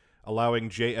him, allowing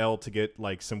JL to get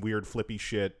like some weird flippy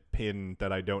shit pin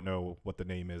that I don't know what the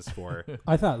name is for.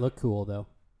 I thought it looked cool, though.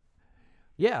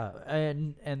 Yeah,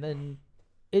 and then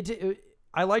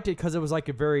I liked it because it was like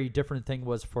a very different thing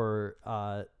was for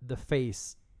the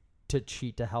face to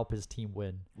cheat to help his team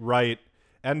win. Right.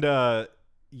 And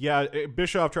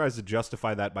Bischoff tries to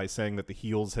justify that by saying that the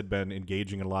heels had been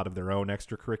engaging in a lot of their own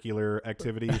extracurricular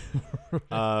activity.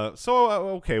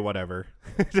 Okay, whatever.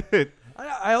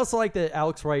 I also like that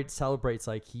Alex Wright celebrates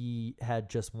like he had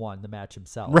just won the match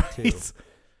himself, right. too.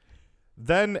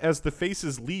 Then, as the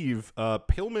faces leave, Brian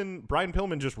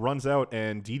Pillman just runs out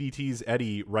and DDTs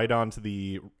Eddie right onto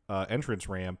the entrance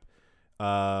ramp.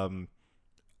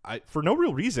 For no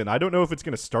real reason. I don't know if it's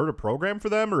going to start a program for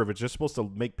them or if it's just supposed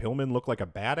to make Pillman look like a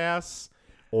badass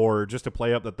or just to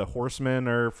play up that the Horsemen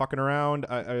are fucking around.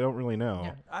 I don't really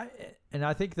know. Yeah,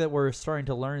 I think that we're starting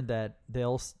to learn that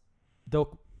they'll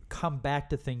come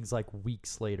back to things like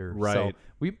weeks later. Right. So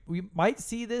we might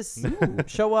see this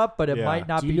show up, but it might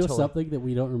not Do be. you know something that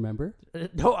we don't remember?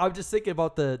 No, I'm just thinking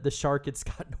about the shark and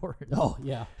Scott Norton. Oh,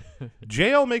 yeah.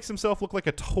 JL makes himself look like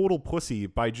a total pussy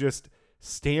by just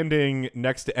standing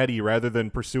next to Eddie rather than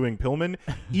pursuing Pillman,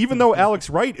 even though Alex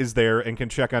Wright is there and can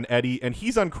check on Eddie, and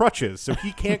he's on crutches, so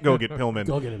he can't go get Pillman.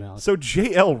 Go get him, Alex. So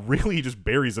JL really just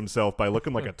buries himself by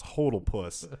looking like a total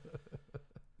puss.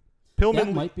 Pillman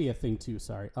That might be a thing too.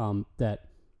 Sorry, that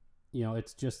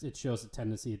it shows a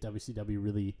tendency that WCW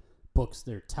really books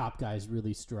their top guys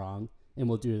really strong and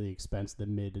will do it at the expense of the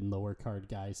mid and lower card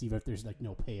guys, even if there's like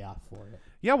no payoff for it.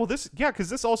 Yeah, well, because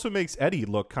this also makes Eddie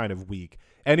look kind of weak.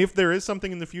 And if there is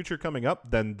something in the future coming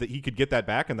up, then he could get that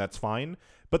back, and that's fine.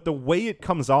 But the way it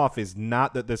comes off is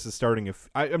not that this is starting.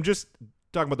 I'm just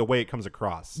talking about the way it comes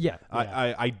across. Yeah.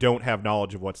 I don't have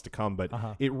knowledge of what's to come, but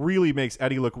it really makes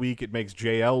Eddie look weak. It makes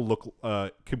JL look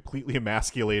completely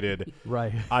emasculated.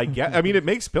 Right. I mean, it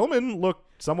makes Pillman look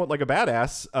somewhat like a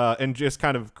badass and just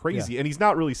kind of crazy. Yeah. And he's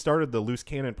not really started the loose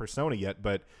cannon persona yet,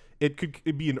 but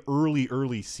it'd be an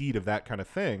early seed of that kind of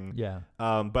thing. Yeah.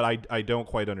 But I don't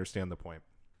quite understand the point.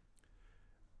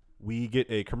 We get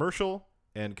a commercial,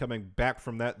 and coming back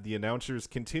from that, the announcers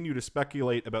continue to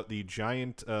speculate about the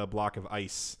giant block of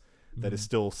ice that is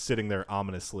still sitting there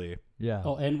ominously. Yeah.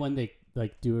 Oh, and when they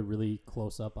like do a really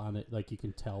close up on it, like you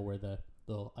can tell where the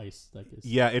little ice like is.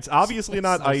 Yeah, it's obviously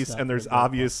not sliced ice, up and there's and goes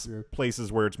obvious through.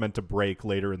 places where it's meant to break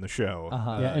later in the show.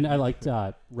 Yeah, and I liked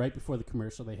right before the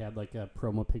commercial they had like a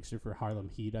promo picture for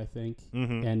Harlem Heat, I think,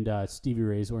 and Stevie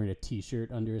Ray's wearing a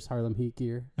T-shirt under his Harlem Heat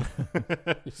gear.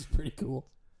 It's pretty cool.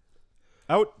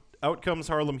 Out comes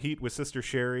Harlem Heat with Sister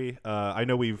Sherry. I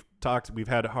know we've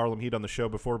had Harlem Heat on the show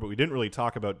before, but we didn't really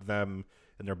talk about them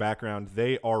and their background.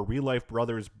 They are real-life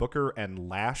brothers Booker and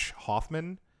Lash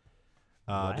Hoffman.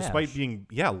 Despite being...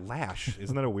 Yeah, Lash.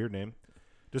 Isn't that a weird name?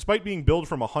 Despite being billed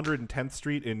from 110th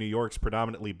Street in New York's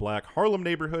predominantly black Harlem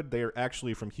neighborhood, they are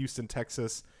actually from Houston,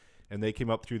 Texas, and they came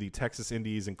up through the Texas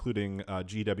Indies, including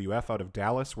GWF out of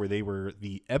Dallas, where they were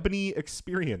the Ebony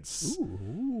Experience.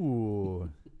 Ooh.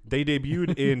 They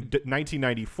debuted in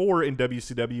 1994 in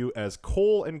WCW as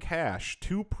Cole and Cash,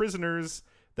 two prisoners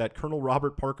that Colonel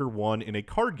Robert Parker won in a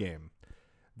card game.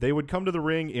 They would come to the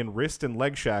ring in wrist and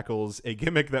leg shackles, a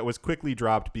gimmick that was quickly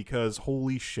dropped because,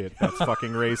 holy shit, that's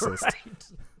fucking racist.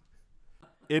 Right.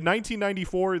 In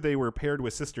 1994, they were paired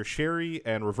with Sister Sherry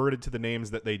and reverted to the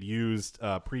names that they'd used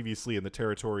previously in the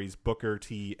territories Booker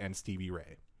T and Stevie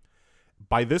Ray.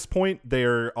 by this point,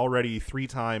 they're already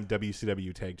 3-time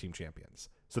WCW Tag Team Champions.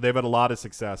 So they've had a lot of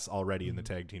success already in the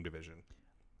tag team division.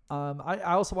 I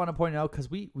also want to point out,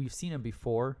 because we've seen him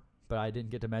before, but I didn't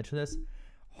get to mention this.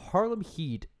 Harlem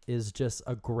Heat is just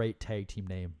a great tag team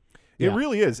name. It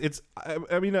really is. It's.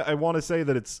 I mean, I want to say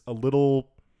that it's a little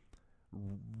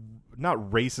not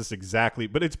racist exactly,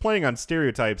 but it's playing on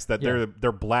stereotypes that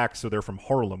they're black, so they're from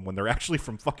Harlem when they're actually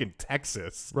from fucking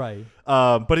Texas. Right.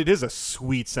 But it is a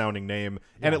sweet sounding name,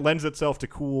 and it lends itself to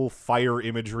cool fire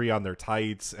imagery on their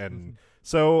tights, and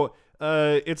so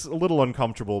it's a little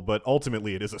uncomfortable, but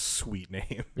ultimately it is a sweet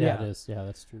name. Yeah, it is. Yeah,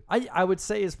 that's true. I would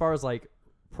say, as far as like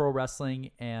pro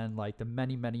wrestling and like the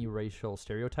many racial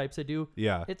stereotypes they do,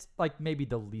 it's like maybe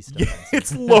the least offensive.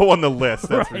 It's low on the list,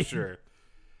 that's for Right. sure.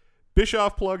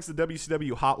 Bischoff plugs the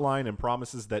WCW hotline and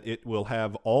promises that it will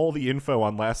have all the info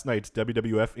on last night's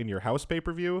WWF In Your House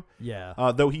pay-per-view.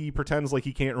 Yeah. Though he pretends like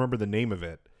he can't remember the name of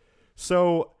it.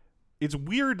 So it's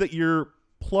weird that you're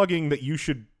plugging that you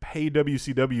should pay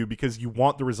WCW because you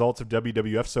want the results of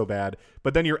WWF so bad,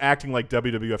 but then you're acting like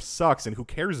WWF sucks and who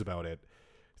cares about it?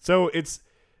 So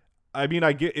I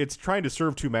get it's trying to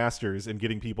serve two masters and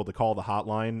getting people to call the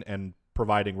hotline and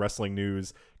providing wrestling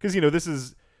news, because this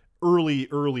is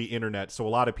early internet, so a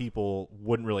lot of people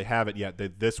wouldn't really have it yet,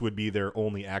 that this would be their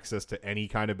only access to any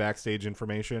kind of backstage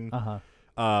information.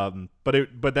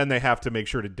 But then they have to make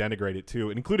sure to denigrate it too,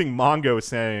 including Mongo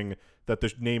saying that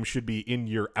the name should be In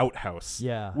Your Outhouse.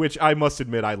 Yeah. Which I must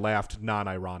admit I laughed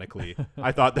non-ironically.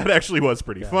 I thought that actually was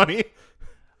pretty funny.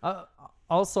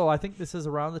 Also, I think this is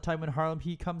around the time when Harlem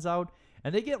Heat comes out,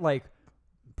 and they get like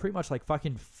pretty much like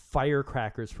fucking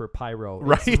firecrackers for pyro.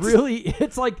 Right.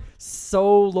 It's like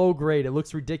so low grade. It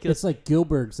looks ridiculous. It's like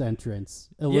Gilbert's entrance,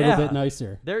 a little bit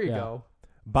nicer. There you go.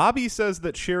 Bobby says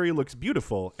that Sherry looks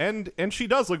beautiful, and she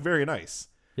does look very nice.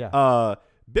 Yeah.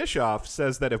 Bischoff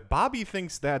says that if Bobby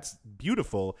thinks that's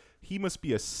beautiful, he must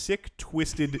be a sick,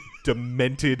 twisted,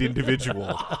 demented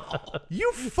individual.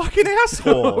 You fucking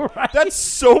asshole. Right? That's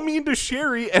so mean to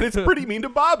Sherry, and it's pretty mean to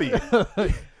Bobby.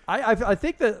 I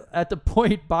think that at the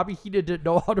point, Bobby Heenan didn't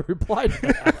know how to reply to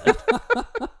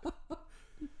that.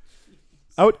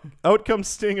 Out comes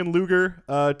Sting and Luger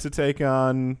to take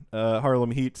on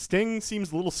Harlem Heat. Sting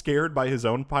seems a little scared by his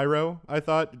own pyro, I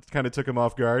thought. It kind of took him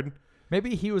off guard.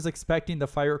 Maybe he was expecting the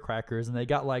firecrackers, and they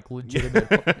got like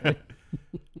legitimate.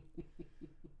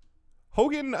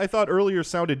 Hogan, I thought earlier,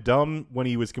 sounded dumb when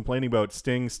he was complaining about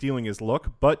Sting stealing his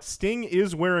look, but Sting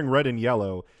is wearing red and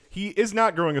yellow. He is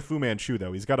not growing a Fu Manchu,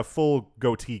 though. He's got a full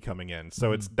goatee coming in,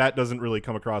 so that doesn't really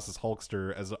come across as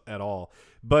Hulkster at all.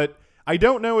 But I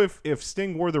don't know if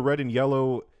Sting wore the red and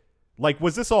yellow. Like,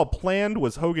 was this all planned?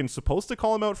 Was Hogan supposed to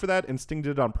call him out for that, and Sting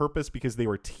did it on purpose because they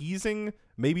were teasing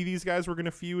maybe these guys were going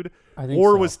to feud? I think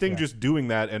or so, was Sting just doing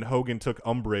that, and Hogan took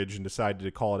umbrage and decided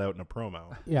to call it out in a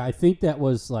promo? Yeah, I think that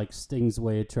was like Sting's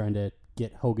way of trying to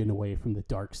get Hogan away from the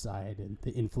dark side and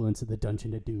the influence of the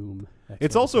Dungeon of Doom.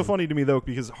 It's also funny to me, though,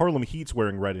 because Harlem Heat's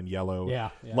wearing red and yellow. Yeah.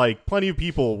 Like, plenty of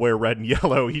people wear red and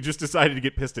yellow. He just decided to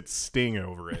get pissed at Sting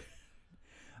over it.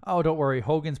 Oh, don't worry.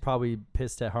 Hogan's probably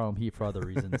pissed at Harlem Heat for other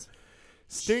reasons.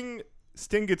 Sting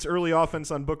gets early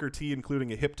offense on Booker T,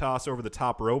 including a hip toss over the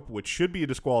top rope, which should be a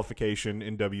disqualification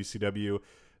in WCW.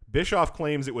 Bischoff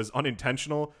claims it was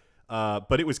unintentional,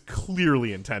 but it was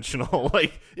clearly intentional.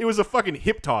 Like, it was a fucking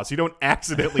hip toss. You don't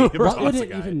accidentally hip toss What would a it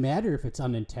guy. even matter if it's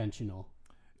unintentional?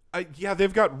 Yeah,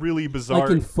 they've got really bizarre...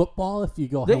 Like in football, if you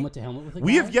go helmet to helmet with a guy?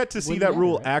 We have yet to see Wouldn't that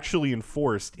rule matter, right? actually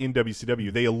enforced in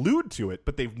WCW. They allude to it,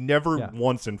 but they've never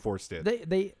once enforced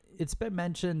it. It's been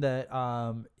mentioned that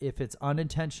if it's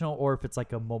unintentional or if it's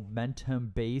like a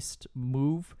momentum based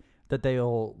move, that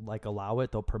they'll like allow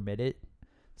it, they'll permit it.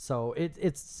 So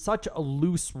it's such a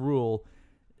loose rule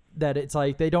that it's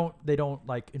like they don't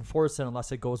like enforce it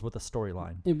unless it goes with a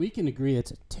storyline. And we can agree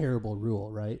it's a terrible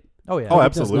rule, right? Oh yeah. Oh, It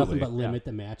absolutely. does nothing but limit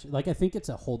the match. Like, I think it's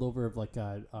a holdover of like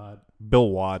Bill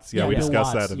Watts. Yeah, we Bill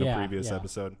discussed Watts. that in the Yeah, previous yeah,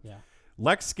 episode. yeah.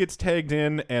 Lex gets tagged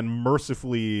in, and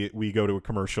mercifully we go to a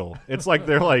commercial. It's like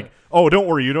they're like, "Oh, don't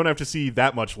worry, you don't have to see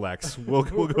that much Lex. We'll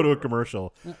go to a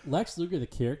commercial." Lex Luger, the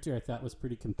character, I thought was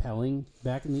pretty compelling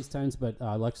back in these times, but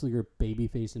Lex Luger,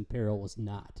 babyface in peril, was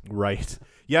not. Right?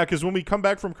 Yeah, because when we come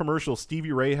back from commercial,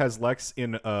 Stevie Ray has Lex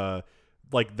in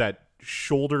like that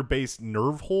shoulder-based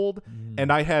nerve hold,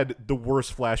 and I had the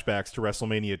worst flashbacks to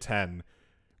WrestleMania 10.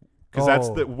 Because that's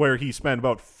where he spent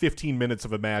about 15 minutes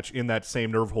of a match in that same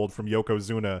nerve hold from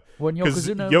Yokozuna. Because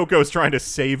Yoko's trying to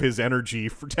save his energy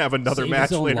to have another Save match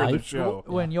his own later in the life. show.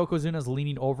 When Yokozuna's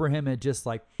leaning over him and just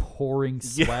like pouring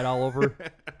sweat all over.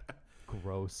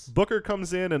 Gross. Booker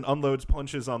comes in and unloads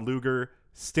punches on Luger.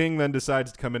 Sting then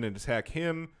decides to come in and attack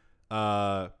him.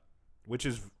 which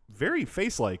is very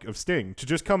face-like of Sting to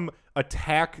just come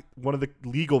attack one of the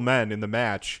legal men in the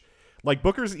match. Like,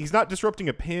 he's not disrupting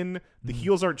a pin. The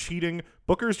heels aren't cheating.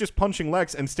 Booker's just punching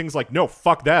Lex, and Sting's like, no,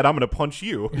 fuck that. I'm going to punch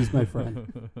you. He's my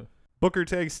friend. Booker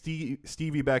tags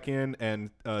Stevie back in,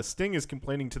 and Sting is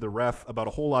complaining to the ref about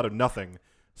a whole lot of nothing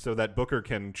so that Booker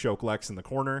can choke Lex in the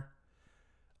corner.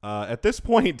 At this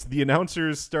point, the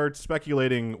announcers start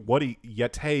speculating what a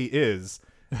Yeti is,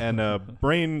 and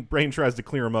Brain tries to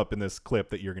clear him up in this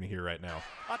clip that you're going to hear right now.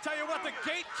 I'll tell you what, the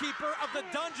gatekeeper of the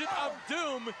Dungeon of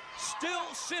Doom,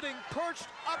 still sitting perched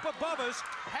up above us,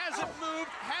 hasn't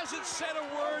moved, hasn't said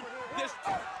a word. This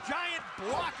giant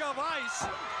block of ice,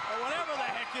 or whatever the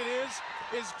heck it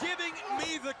is giving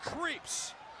me the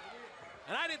creeps.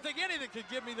 And I didn't think anything could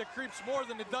give me the creeps more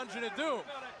than the Dungeon of Doom.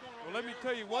 Well, let me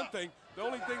tell you one thing. The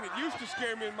only thing that used to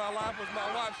scare me in my life was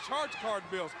my wife's charge card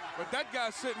bills. But that guy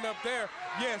sitting up there,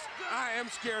 yes, I am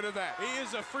scared of that. He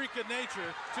is a freak of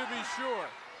nature, to be sure.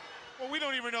 Well, we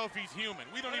don't even know if he's human.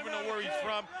 We don't even know where he's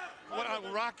from, what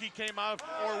Rocky came out,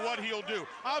 or what he'll do.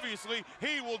 Obviously,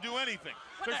 he will do anything.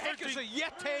 What the heck is a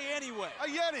Yeti anyway? A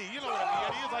Yeti, you know what a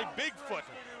Yeti is, like Bigfoot,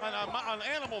 an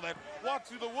animal that walks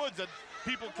through the woods that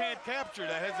people can't capture,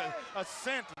 that has a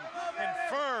scent and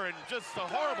fur and just a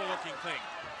horrible looking thing.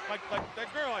 Like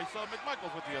that girl I saw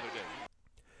McMichaels with the other day.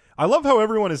 I love how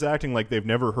everyone is acting like they've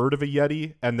never heard of a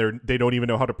Yeti, and they don't even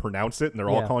know how to pronounce it, and they're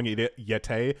all calling it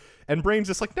Yeti. And Brain's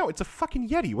just like, no, it's a fucking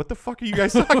Yeti. What the fuck are you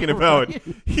guys talking about? Right.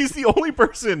 He's the only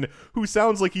person who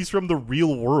sounds like he's from the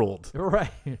real world.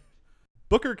 Right.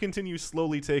 Booker continues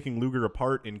slowly taking Luger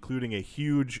apart, including a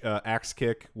huge axe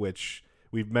kick, which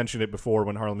we've mentioned it before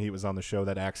when Harlem Heat was on the show.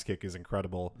 That axe kick is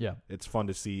incredible. Yeah. It's fun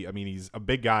to see. I mean, he's a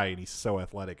big guy, and he's so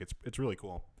athletic. It's really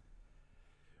cool.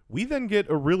 We then get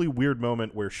a really weird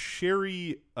moment where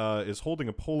Sherry is holding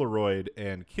a Polaroid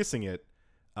and kissing it.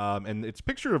 And it's a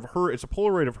picture of her. It's a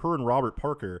Polaroid of her and Robert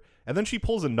Parker. And then she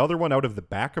pulls another one out of the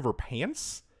back of her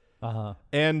pants. Uh-huh.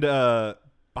 And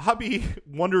Bobby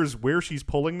wonders where she's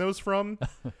pulling those from.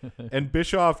 And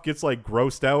Bischoff gets, like,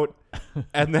 grossed out.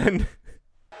 And then...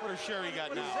 What has Sherry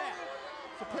got now?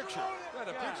 It's a picture. Is that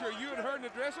a picture of you and her in the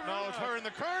dressing room? No, it's her and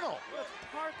the Colonel. That's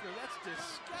Parker. That's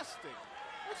disgusting.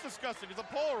 What's disgusting? It's a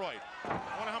Polaroid.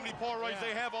 I wonder how many Polaroids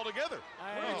they have altogether.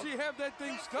 Where did she have that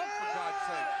thing stuck, for God's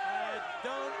sake? I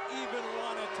don't even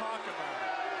want to talk about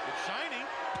it. It's shiny.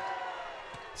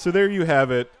 So there you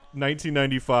have it,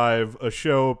 1995, a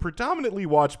show predominantly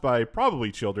watched by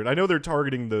probably children. I know they're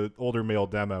targeting the older male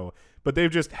demo, but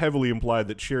they've just heavily implied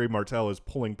that Sherry Martel is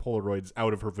pulling Polaroids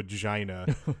out of her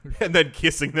vagina and then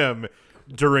kissing them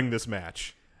during this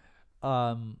match.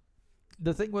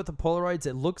 The thing with the Polaroids,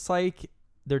 it looks like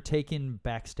they're taken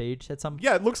backstage at some.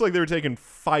 Yeah, it looks like they were taken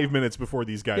 5 minutes before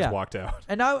these guys walked out.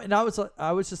 And I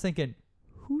was just thinking,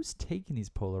 who's taking these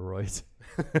Polaroids?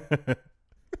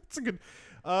 It's a good.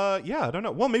 Yeah, I don't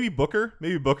know. Well, maybe Booker.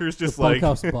 Maybe Booker's just The like.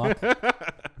 Bunkhouse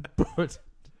Buck.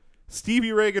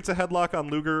 Stevie Ray gets a headlock on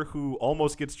Luger, who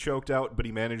almost gets choked out, but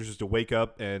he manages to wake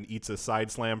up and eats a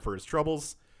side slam for his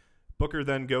troubles. Booker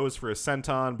then goes for a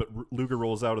senton, but Luger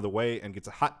rolls out of the way and gets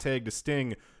a hot tag to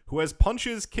Sting, who has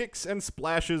punches, kicks, and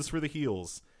splashes for the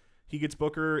heels. He gets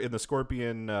Booker in the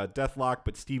Scorpion Deathlock,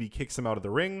 but Stevie kicks him out of the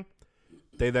ring.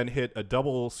 They then hit a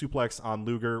double suplex on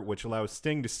Luger, which allows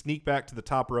Sting to sneak back to the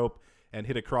top rope and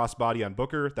hit a crossbody on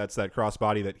Booker. That's that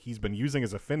crossbody that he's been using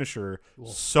as a finisher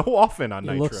so often on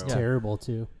It Nitro. looks terrible,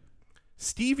 too.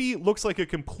 Stevie looks like a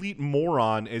complete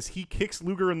moron as he kicks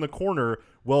Luger in the corner.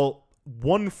 Well,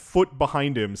 1 foot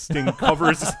behind him, Sting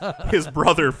covers his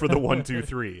brother for the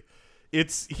 1-2-3.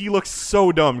 He looks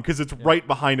so dumb because it's right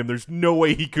behind him. There's no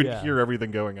way he could hear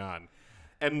everything going on.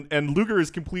 And Luger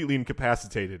is completely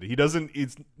incapacitated.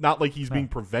 It's not like he's being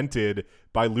prevented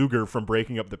by Luger from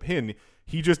breaking up the pin.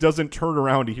 He just doesn't turn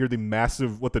around to hear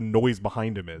what the noise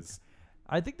behind him is.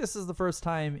 I think this is the first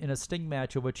time in a Sting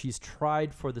match in which he's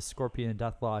tried for the Scorpion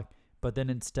Deathlock, but then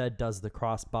instead does the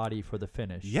crossbody for the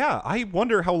finish. Yeah, I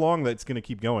wonder how long that's going to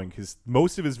keep going because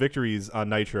most of his victories on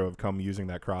Nitro have come using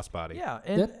that crossbody. Yeah,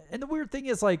 and the weird thing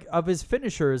is, like, of his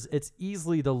finishers, it's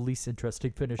easily the least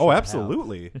interesting finisher. Oh,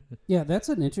 absolutely. Yeah, that's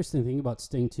an interesting thing about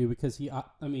Sting, too, because he,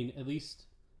 I mean, at least,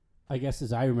 I guess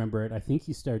as I remember it, I think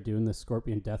he started doing the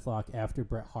Scorpion Deathlock after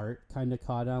Bret Hart kind of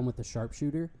caught on with the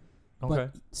sharpshooter. Okay.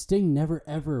 But Sting never,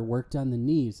 ever worked on the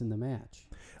knees in the match.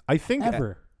 I think,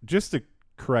 Ever. just to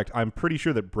correct, I'm pretty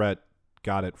sure that Bret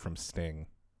got it from Sting,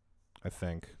 I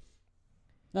think.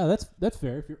 No, that's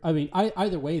fair.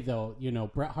 Either way, though,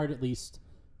 Bret Hart at least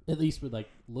would, like,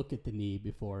 look at the knee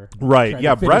before. Right,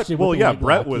 yeah, Bret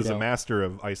Bret was a master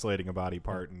of isolating a body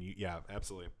part, and yeah,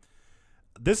 absolutely.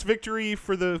 This victory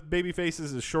for the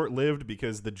babyfaces is short-lived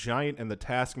because the Giant and the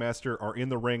Taskmaster are in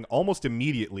the ring almost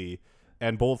immediately,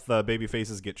 and both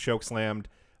babyfaces get chokeslammed.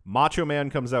 Macho Man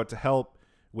comes out to help,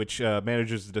 which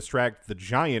manages to distract the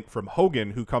Giant from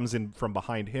Hogan, who comes in from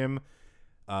behind him.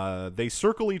 They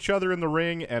circle each other in the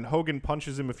ring, and Hogan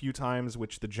punches him a few times,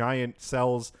 which the Giant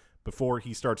sells before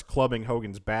he starts clubbing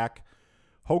Hogan's back.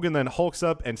 Hogan then hulks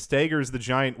up and staggers the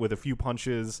Giant with a few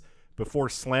punches before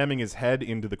slamming his head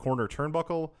into the corner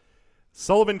turnbuckle.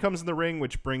 Sullivan comes in the ring,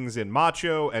 which brings in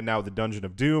Macho and now the Dungeon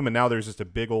of Doom, and now there's just a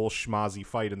big ol' schmozzy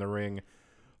fight in the ring.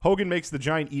 Hogan makes the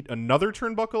Giant eat another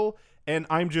turnbuckle, and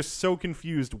I'm just so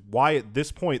confused why at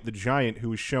this point the Giant,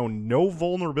 who has shown no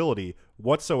vulnerability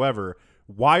whatsoever,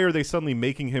 why are they suddenly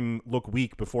making him look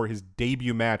weak before his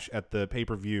debut match at the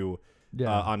pay-per-view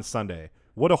on Sunday?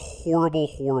 What a horrible,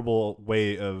 horrible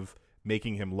way of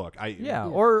making him look.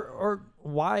 Or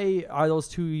why are those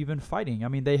two even fighting? I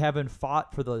mean, they haven't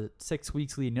fought for the 6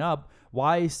 weeks leading up.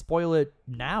 Why spoil it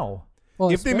now? Well,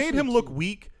 if they made him look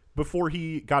weak before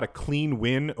he got a clean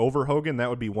win over Hogan, that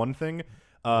would be one thing.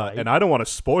 Right. And I don't want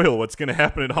to spoil what's going to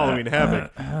happen at Halloween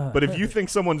Havoc. But if you think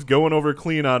someone's going over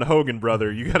clean on Hogan,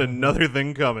 brother, you got another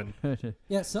thing coming.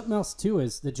 Yeah, something else, too,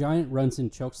 is the Giant runs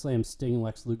in chokeslam Sting and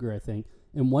Lex Luger, I think.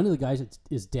 And one of the guys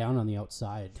is down on the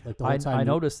outside. Like the whole time. I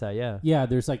noticed that, yeah. Yeah,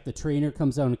 there's like the trainer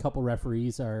comes out and a couple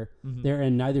referees are there,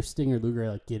 and neither Sting or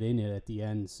Luger like get in it at the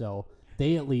end. So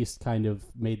they at least kind of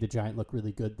made the Giant look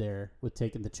really good there with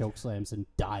taking the choke slams and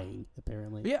dying,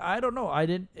 apparently. Yeah, I don't know.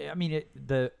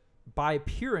 By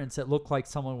appearance, it looked like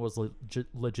someone was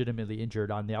legitimately injured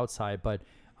on the outside, but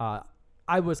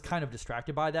I was kind of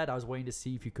distracted by that. I was waiting to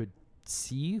see if you could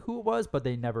see who it was, but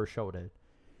they never showed it.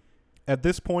 At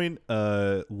this point,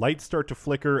 lights start to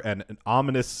flicker and an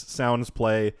ominous sounds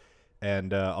play,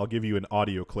 and I'll give you an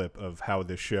audio clip of how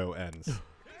this show ends. Need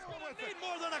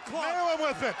more than a club. Nail him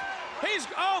with it.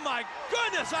 Oh my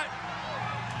goodness! What's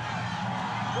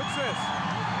this?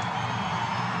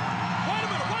 Wait a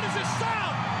minute! What is this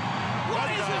sound? What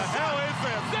is this hell sound? is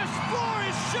this? This floor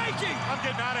is shaking. I'm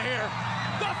getting out of here.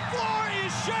 The floor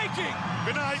is shaking.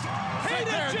 Good night.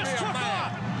 Heenan just took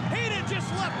off. Heenan just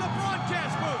left the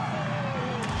broadcast booth.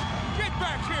 Get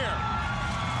back here.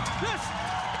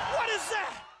 What is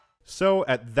that? So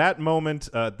at that moment,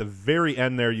 at the very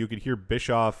end there, you could hear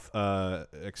Bischoff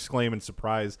exclaim in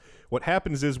surprise. What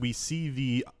happens is we see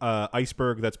the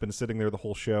iceberg that's been sitting there the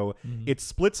whole show. Mm-hmm. It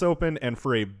splits open, and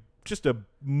for just a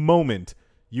moment,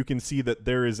 you can see that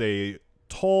there is a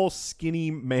tall,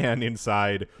 skinny man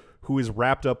inside who is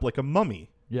wrapped up like a mummy.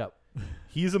 Yep.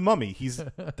 He's a mummy.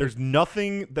 There's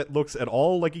nothing that looks at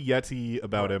all like a Yeti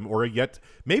about him, or a Yet.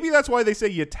 Maybe that's why they say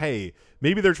Yeti.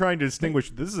 Maybe they're trying to distinguish.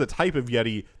 This is a type of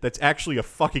Yeti that's actually a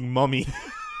fucking mummy.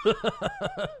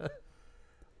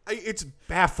 It's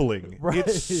baffling. Right.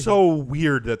 It's so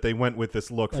weird that they went with this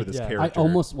look for this character. I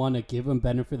almost want to give them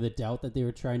benefit of the doubt that they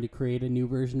were trying to create a new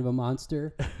version of a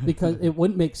monster, because it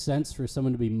wouldn't make sense for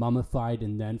someone to be mummified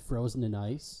and then frozen in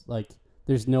ice. Like,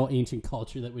 there's no ancient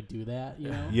culture that would do that, you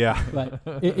know? Yeah. But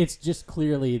it's just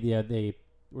clearly, they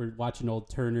were watching old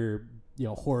Turner,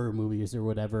 horror movies or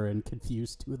whatever and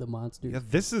confused two of the monsters. Yeah,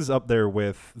 this is up there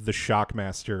with the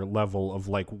Shockmaster level of,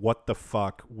 like, what the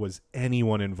fuck was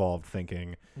anyone involved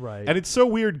thinking? Right. And it's so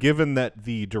weird given that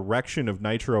the direction of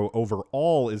Nitro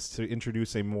overall is to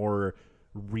introduce a more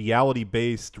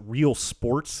reality-based, real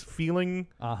sports feeling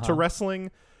to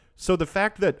wrestling. So the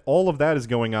fact that all of that is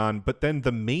going on, but then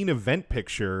the main event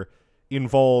picture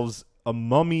involves a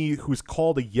mummy who's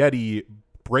called a Yeti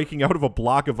breaking out of a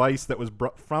block of ice that was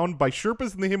found by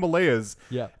Sherpas in the Himalayas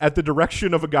at the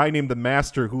direction of a guy named the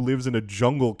Master who lives in a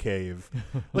jungle cave.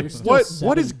 Like,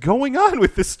 what is going on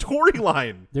with this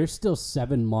storyline? There's still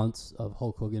 7 months of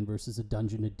Hulk Hogan versus a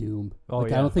Dungeon of Doom. I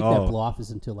don't think that blow-off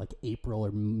is until like April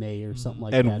or May or something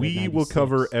like that. And we will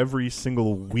cover every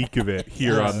single week of it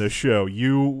here on this show.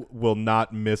 You will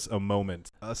not miss a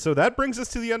moment. So that brings us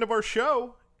to the end of our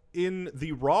show. In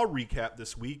the Raw recap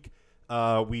this week,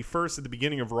 we first, at the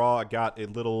beginning of Raw, got a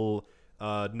little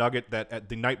nugget that at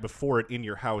the night before it in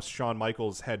your house, Shawn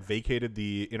Michaels had vacated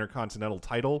the Intercontinental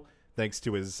title thanks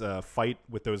to his fight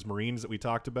with those Marines that we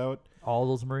talked about. All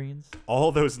those Marines?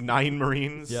 All those 9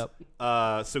 Marines. Yep.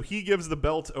 So he gives the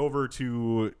belt over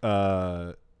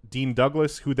to Dean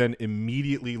Douglas, who then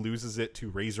immediately loses it to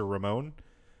Razor Ramon.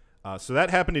 So that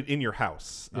happened in your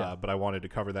house, but I wanted to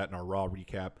cover that in our Raw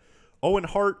recap. Owen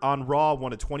Hart on Raw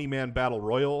won a 20-man battle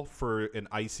royal for an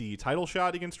IC title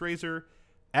shot against Razor.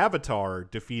 Avatar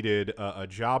defeated a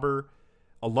jobber.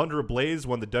 Alundra Blaze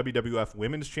won the WWF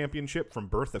Women's Championship from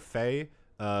Bertha Faye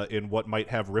in what might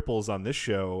have ripples on this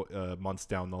show months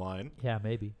down the line. Yeah,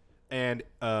 maybe. and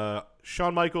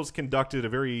Shawn Michaels conducted a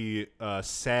very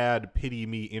sad pity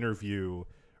me interview.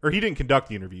 Or he didn't conduct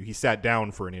the interview. He sat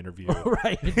down for an interview.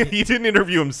 Right. He didn't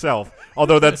interview himself,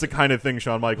 although that's the kind of thing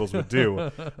Shawn Michaels would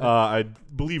do. I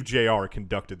believe JR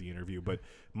conducted the interview, but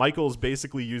Michaels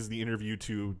basically used the interview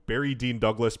to bury Dean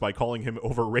Douglas by calling him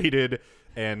overrated,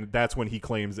 and that's when he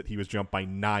claims that he was jumped by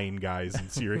 9 guys in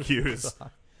Syracuse.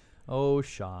 Oh,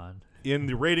 Shawn. In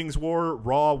the ratings war,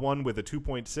 Raw won with a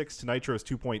 2.6 to Nitro's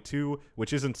 2.2,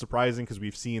 which isn't surprising because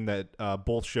we've seen that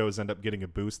both shows end up getting a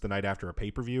boost the night after a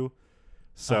pay-per-view.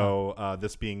 So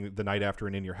this being the night after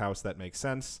and In Your House, that makes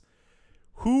sense.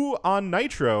 Who on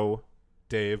Nitro,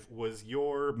 Dave, was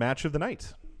your match of the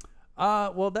night?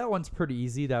 Well, that one's pretty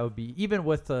easy. That would be, even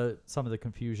with some of the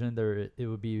confusion, it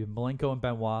would be Malenko and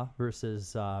Benoit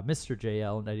versus Mr.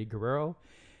 JL and Eddie Guerrero.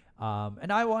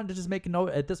 And I wanted to just make a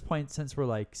note at this point, since we're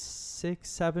like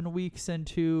 6-7 weeks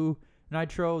into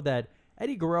Nitro, that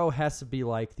Eddie Guerrero has to be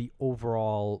like the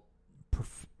overall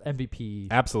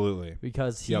MVP. Absolutely.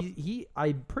 Because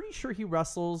I'm pretty sure he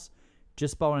wrestles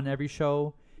just about on every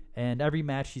show, and every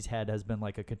match he's had has been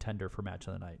like a contender for match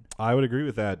of the night. I would agree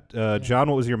with that. John,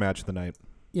 what was your match of the night?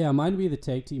 Yeah, mine would be the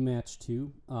tag team match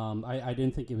too. I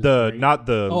didn't think it was not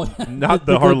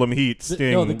the Harlem Heat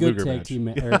Sting the good Luger tag match. team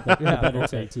the better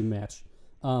tag team match.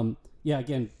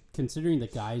 Again, considering the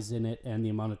guys in it and the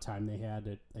amount of time they had,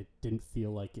 it didn't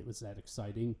feel like it was that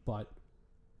exciting, but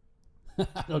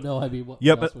I don't know. I mean, what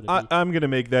else would it be? I'm going to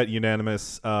make that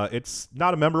unanimous. It's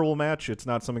not a memorable match. It's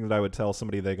not something that I would tell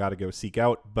somebody they got to go seek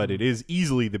out, but it is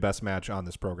easily the best match on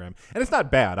this program. And it's not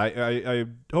bad. I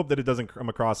hope that it doesn't come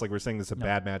across like we're saying this is a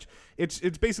bad match. It's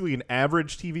basically an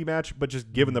average TV match, but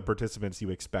just given the participants, you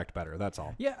expect better. That's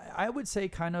all. Yeah, I would say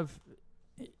kind of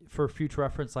for future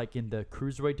reference, like in the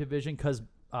Cruiserweight division, because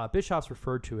Bischoff's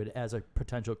referred to it as a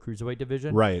potential Cruiserweight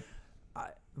division. Right.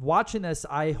 Watching this,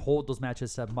 I hold those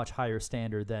matches to a much higher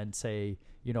standard than, say,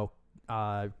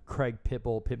 Craig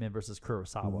Pittman versus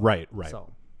Kurosawa. Right.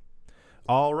 So,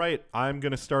 all right, I'm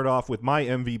going to start off with my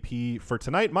MVP for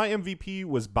tonight. My MVP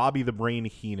was Bobby the Brain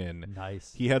Heenan.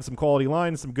 Nice. He had some quality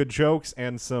lines, some good jokes,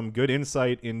 and some good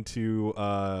insight into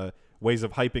ways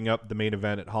of hyping up the main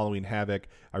event at Halloween Havoc.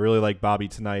 I really like Bobby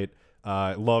tonight.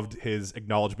 Loved his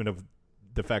acknowledgement of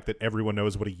the fact that everyone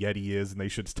knows what a Yeti is and they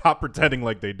should stop pretending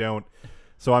like they don't.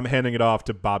 So I'm handing it off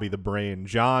to Bobby the Brain.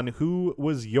 John, who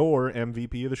was your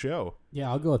MVP of the show? Yeah,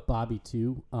 I'll go with Bobby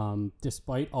too.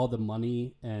 Despite all the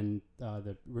money and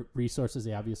the resources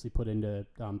they obviously put into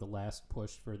the last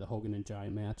push for the Hogan and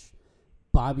Giant match,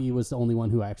 Bobby was the only one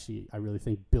who actually, I really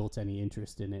think, built any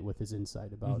interest in it with his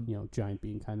insight about Giant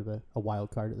being kind of a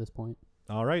wild card at this point.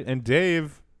 All right, and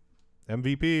Dave,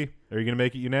 MVP. Are you going to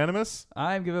make it unanimous?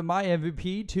 I'm giving my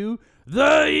MVP to the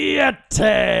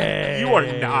Yeti. You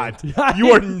are not.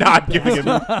 You are not giving him.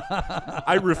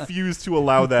 I refuse to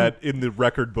allow that in the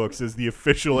record books as the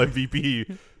official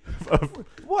MVP.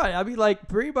 What? I mean, like,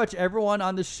 pretty much everyone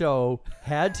on the show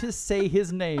had to say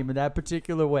his name in that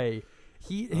particular way.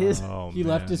 He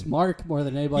left his mark more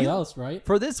than anybody else, right?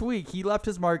 For this week, he left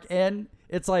his mark, and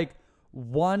it's like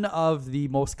one of the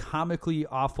most comically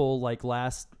awful, like,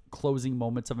 last closing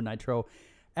moments of a Nitro.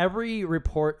 Every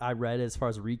report I read as far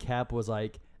as a recap was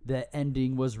like the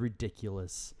ending was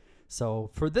ridiculous. So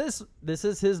for this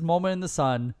is his moment in the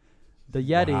sun. The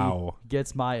Yeti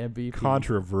gets my MVP.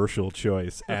 Controversial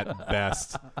choice at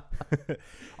best.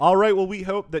 All right, well, we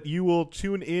hope that you will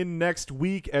tune in next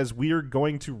week as we are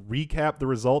going to recap the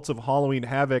results of Halloween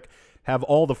Havoc, have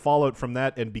all the fallout from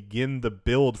that, and begin the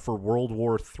build for World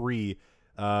War III.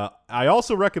 I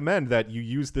also recommend that you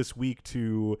use this week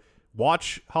to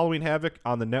watch Halloween Havoc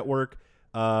on the network.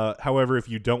 However, if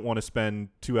you don't want to spend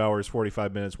 2 hours,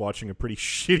 45 minutes watching a pretty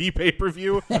shitty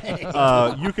pay-per-view,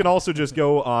 you can also just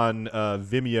go on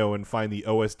Vimeo and find the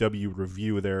OSW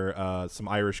review. There are some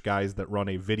Irish guys that run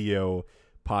a video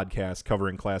podcast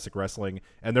covering classic wrestling,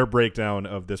 and their breakdown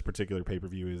of this particular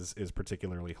pay-per-view is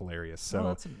particularly hilarious.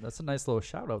 So that's a nice little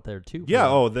shout out there too.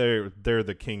 Yeah, they're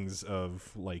the kings of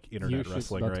like internet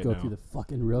wrestling right now. Go through the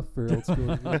fucking roof for old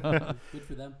school. Good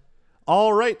for them.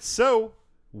 All right, so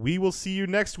we will see you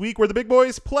next week where the big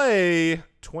boys play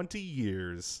 20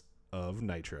 years of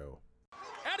Nitro.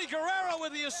 Eddie Guerrero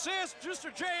with the assist.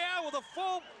 Mr. JL with a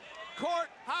full court,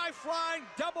 high-flying,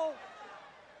 double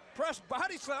press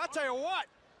body slam. I'll tell you what,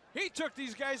 he took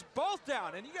these guys both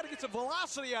down, and you got to get some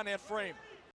velocity on that frame.